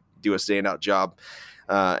him do a standout job.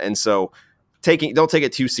 And so. Don't take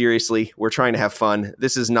it too seriously. We're trying to have fun.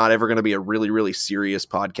 This is not ever going to be a really, really serious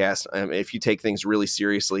podcast. If you take things really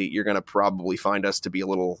seriously, you're going to probably find us to be a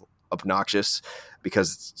little obnoxious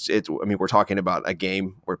because we're talking about a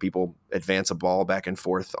game where people advance a ball back and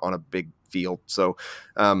forth on a big field. So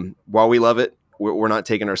while we love it, we're not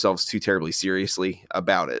taking ourselves too terribly seriously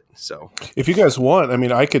about it. So if you guys want,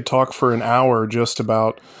 I could talk for an hour just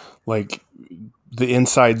about the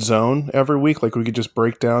inside zone every week. We could just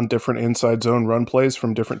break down different inside zone run plays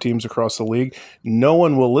from different teams across the league. No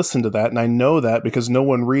one will listen to that. And I know that because no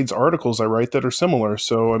one reads articles I write that are similar.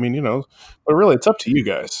 So, but really it's up to you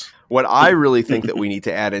guys. What I really think that we need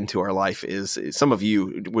to add into our life is some of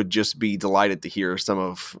you would just be delighted to hear some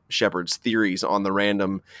of Shepard's theories on the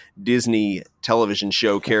random Disney television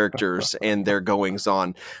show characters and their goings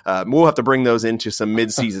on. We'll have to bring those into some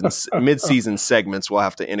mid-season segments. We'll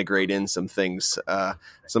have to integrate in some things,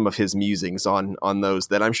 some of his musings on those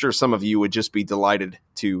that I'm sure some of you would just be delighted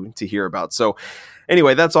to hear about. So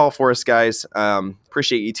anyway, that's all for us, guys.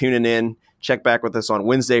 Appreciate you tuning in. Check back with us on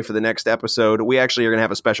Wednesday for the next episode. We actually are going to have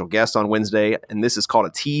a special guest on Wednesday, and this is called a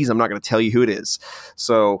tease. I'm not going to tell you who it is.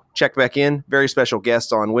 So check back in. Very special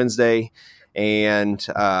guest on Wednesday, and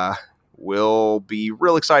we'll be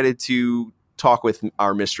real excited to talk with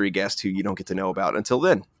our mystery guest who you don't get to know about until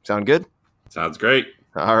then. Sound good? Sounds great.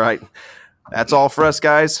 All right. That's all for us,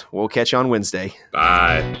 guys. We'll catch you on Wednesday.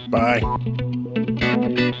 Bye. Bye.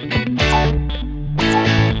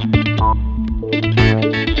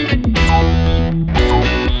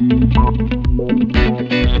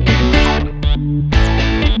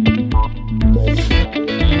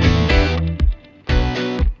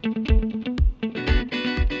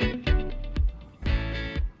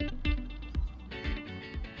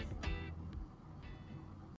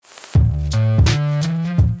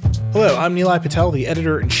 Hello, I'm Nilay Patel, the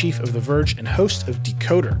editor-in-chief of The Verge and host of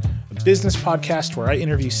Decoder, a business podcast where I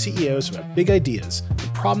interview CEOs about big ideas, the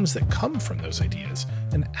problems that come from those ideas,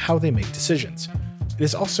 and how they make decisions. It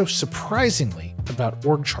is also surprisingly about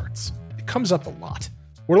org charts. It comes up a lot.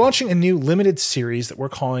 We're launching a new limited series that we're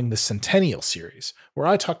calling the Centennial Series, where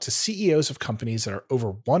I talk to CEOs of companies that are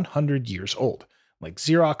over 100 years old, like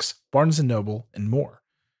Xerox, Barnes & Noble, and more.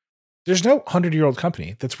 There's no 100-year-old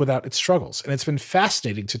company that's without its struggles, and it's been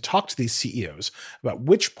fascinating to talk to these CEOs about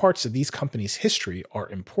which parts of these companies' history are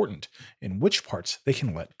important and which parts they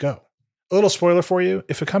can let go. A little spoiler for you,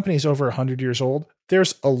 if a company is over 100 years old,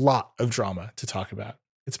 there's a lot of drama to talk about.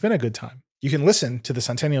 It's been a good time. You can listen to the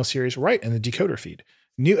Centennial Series right in the Decoder feed.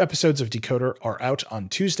 New episodes of Decoder are out on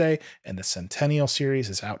Tuesday, and the Centennial Series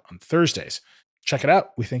is out on Thursdays. Check it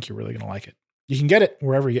out. We think you're really going to like it. You can get it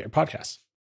wherever you get your podcasts.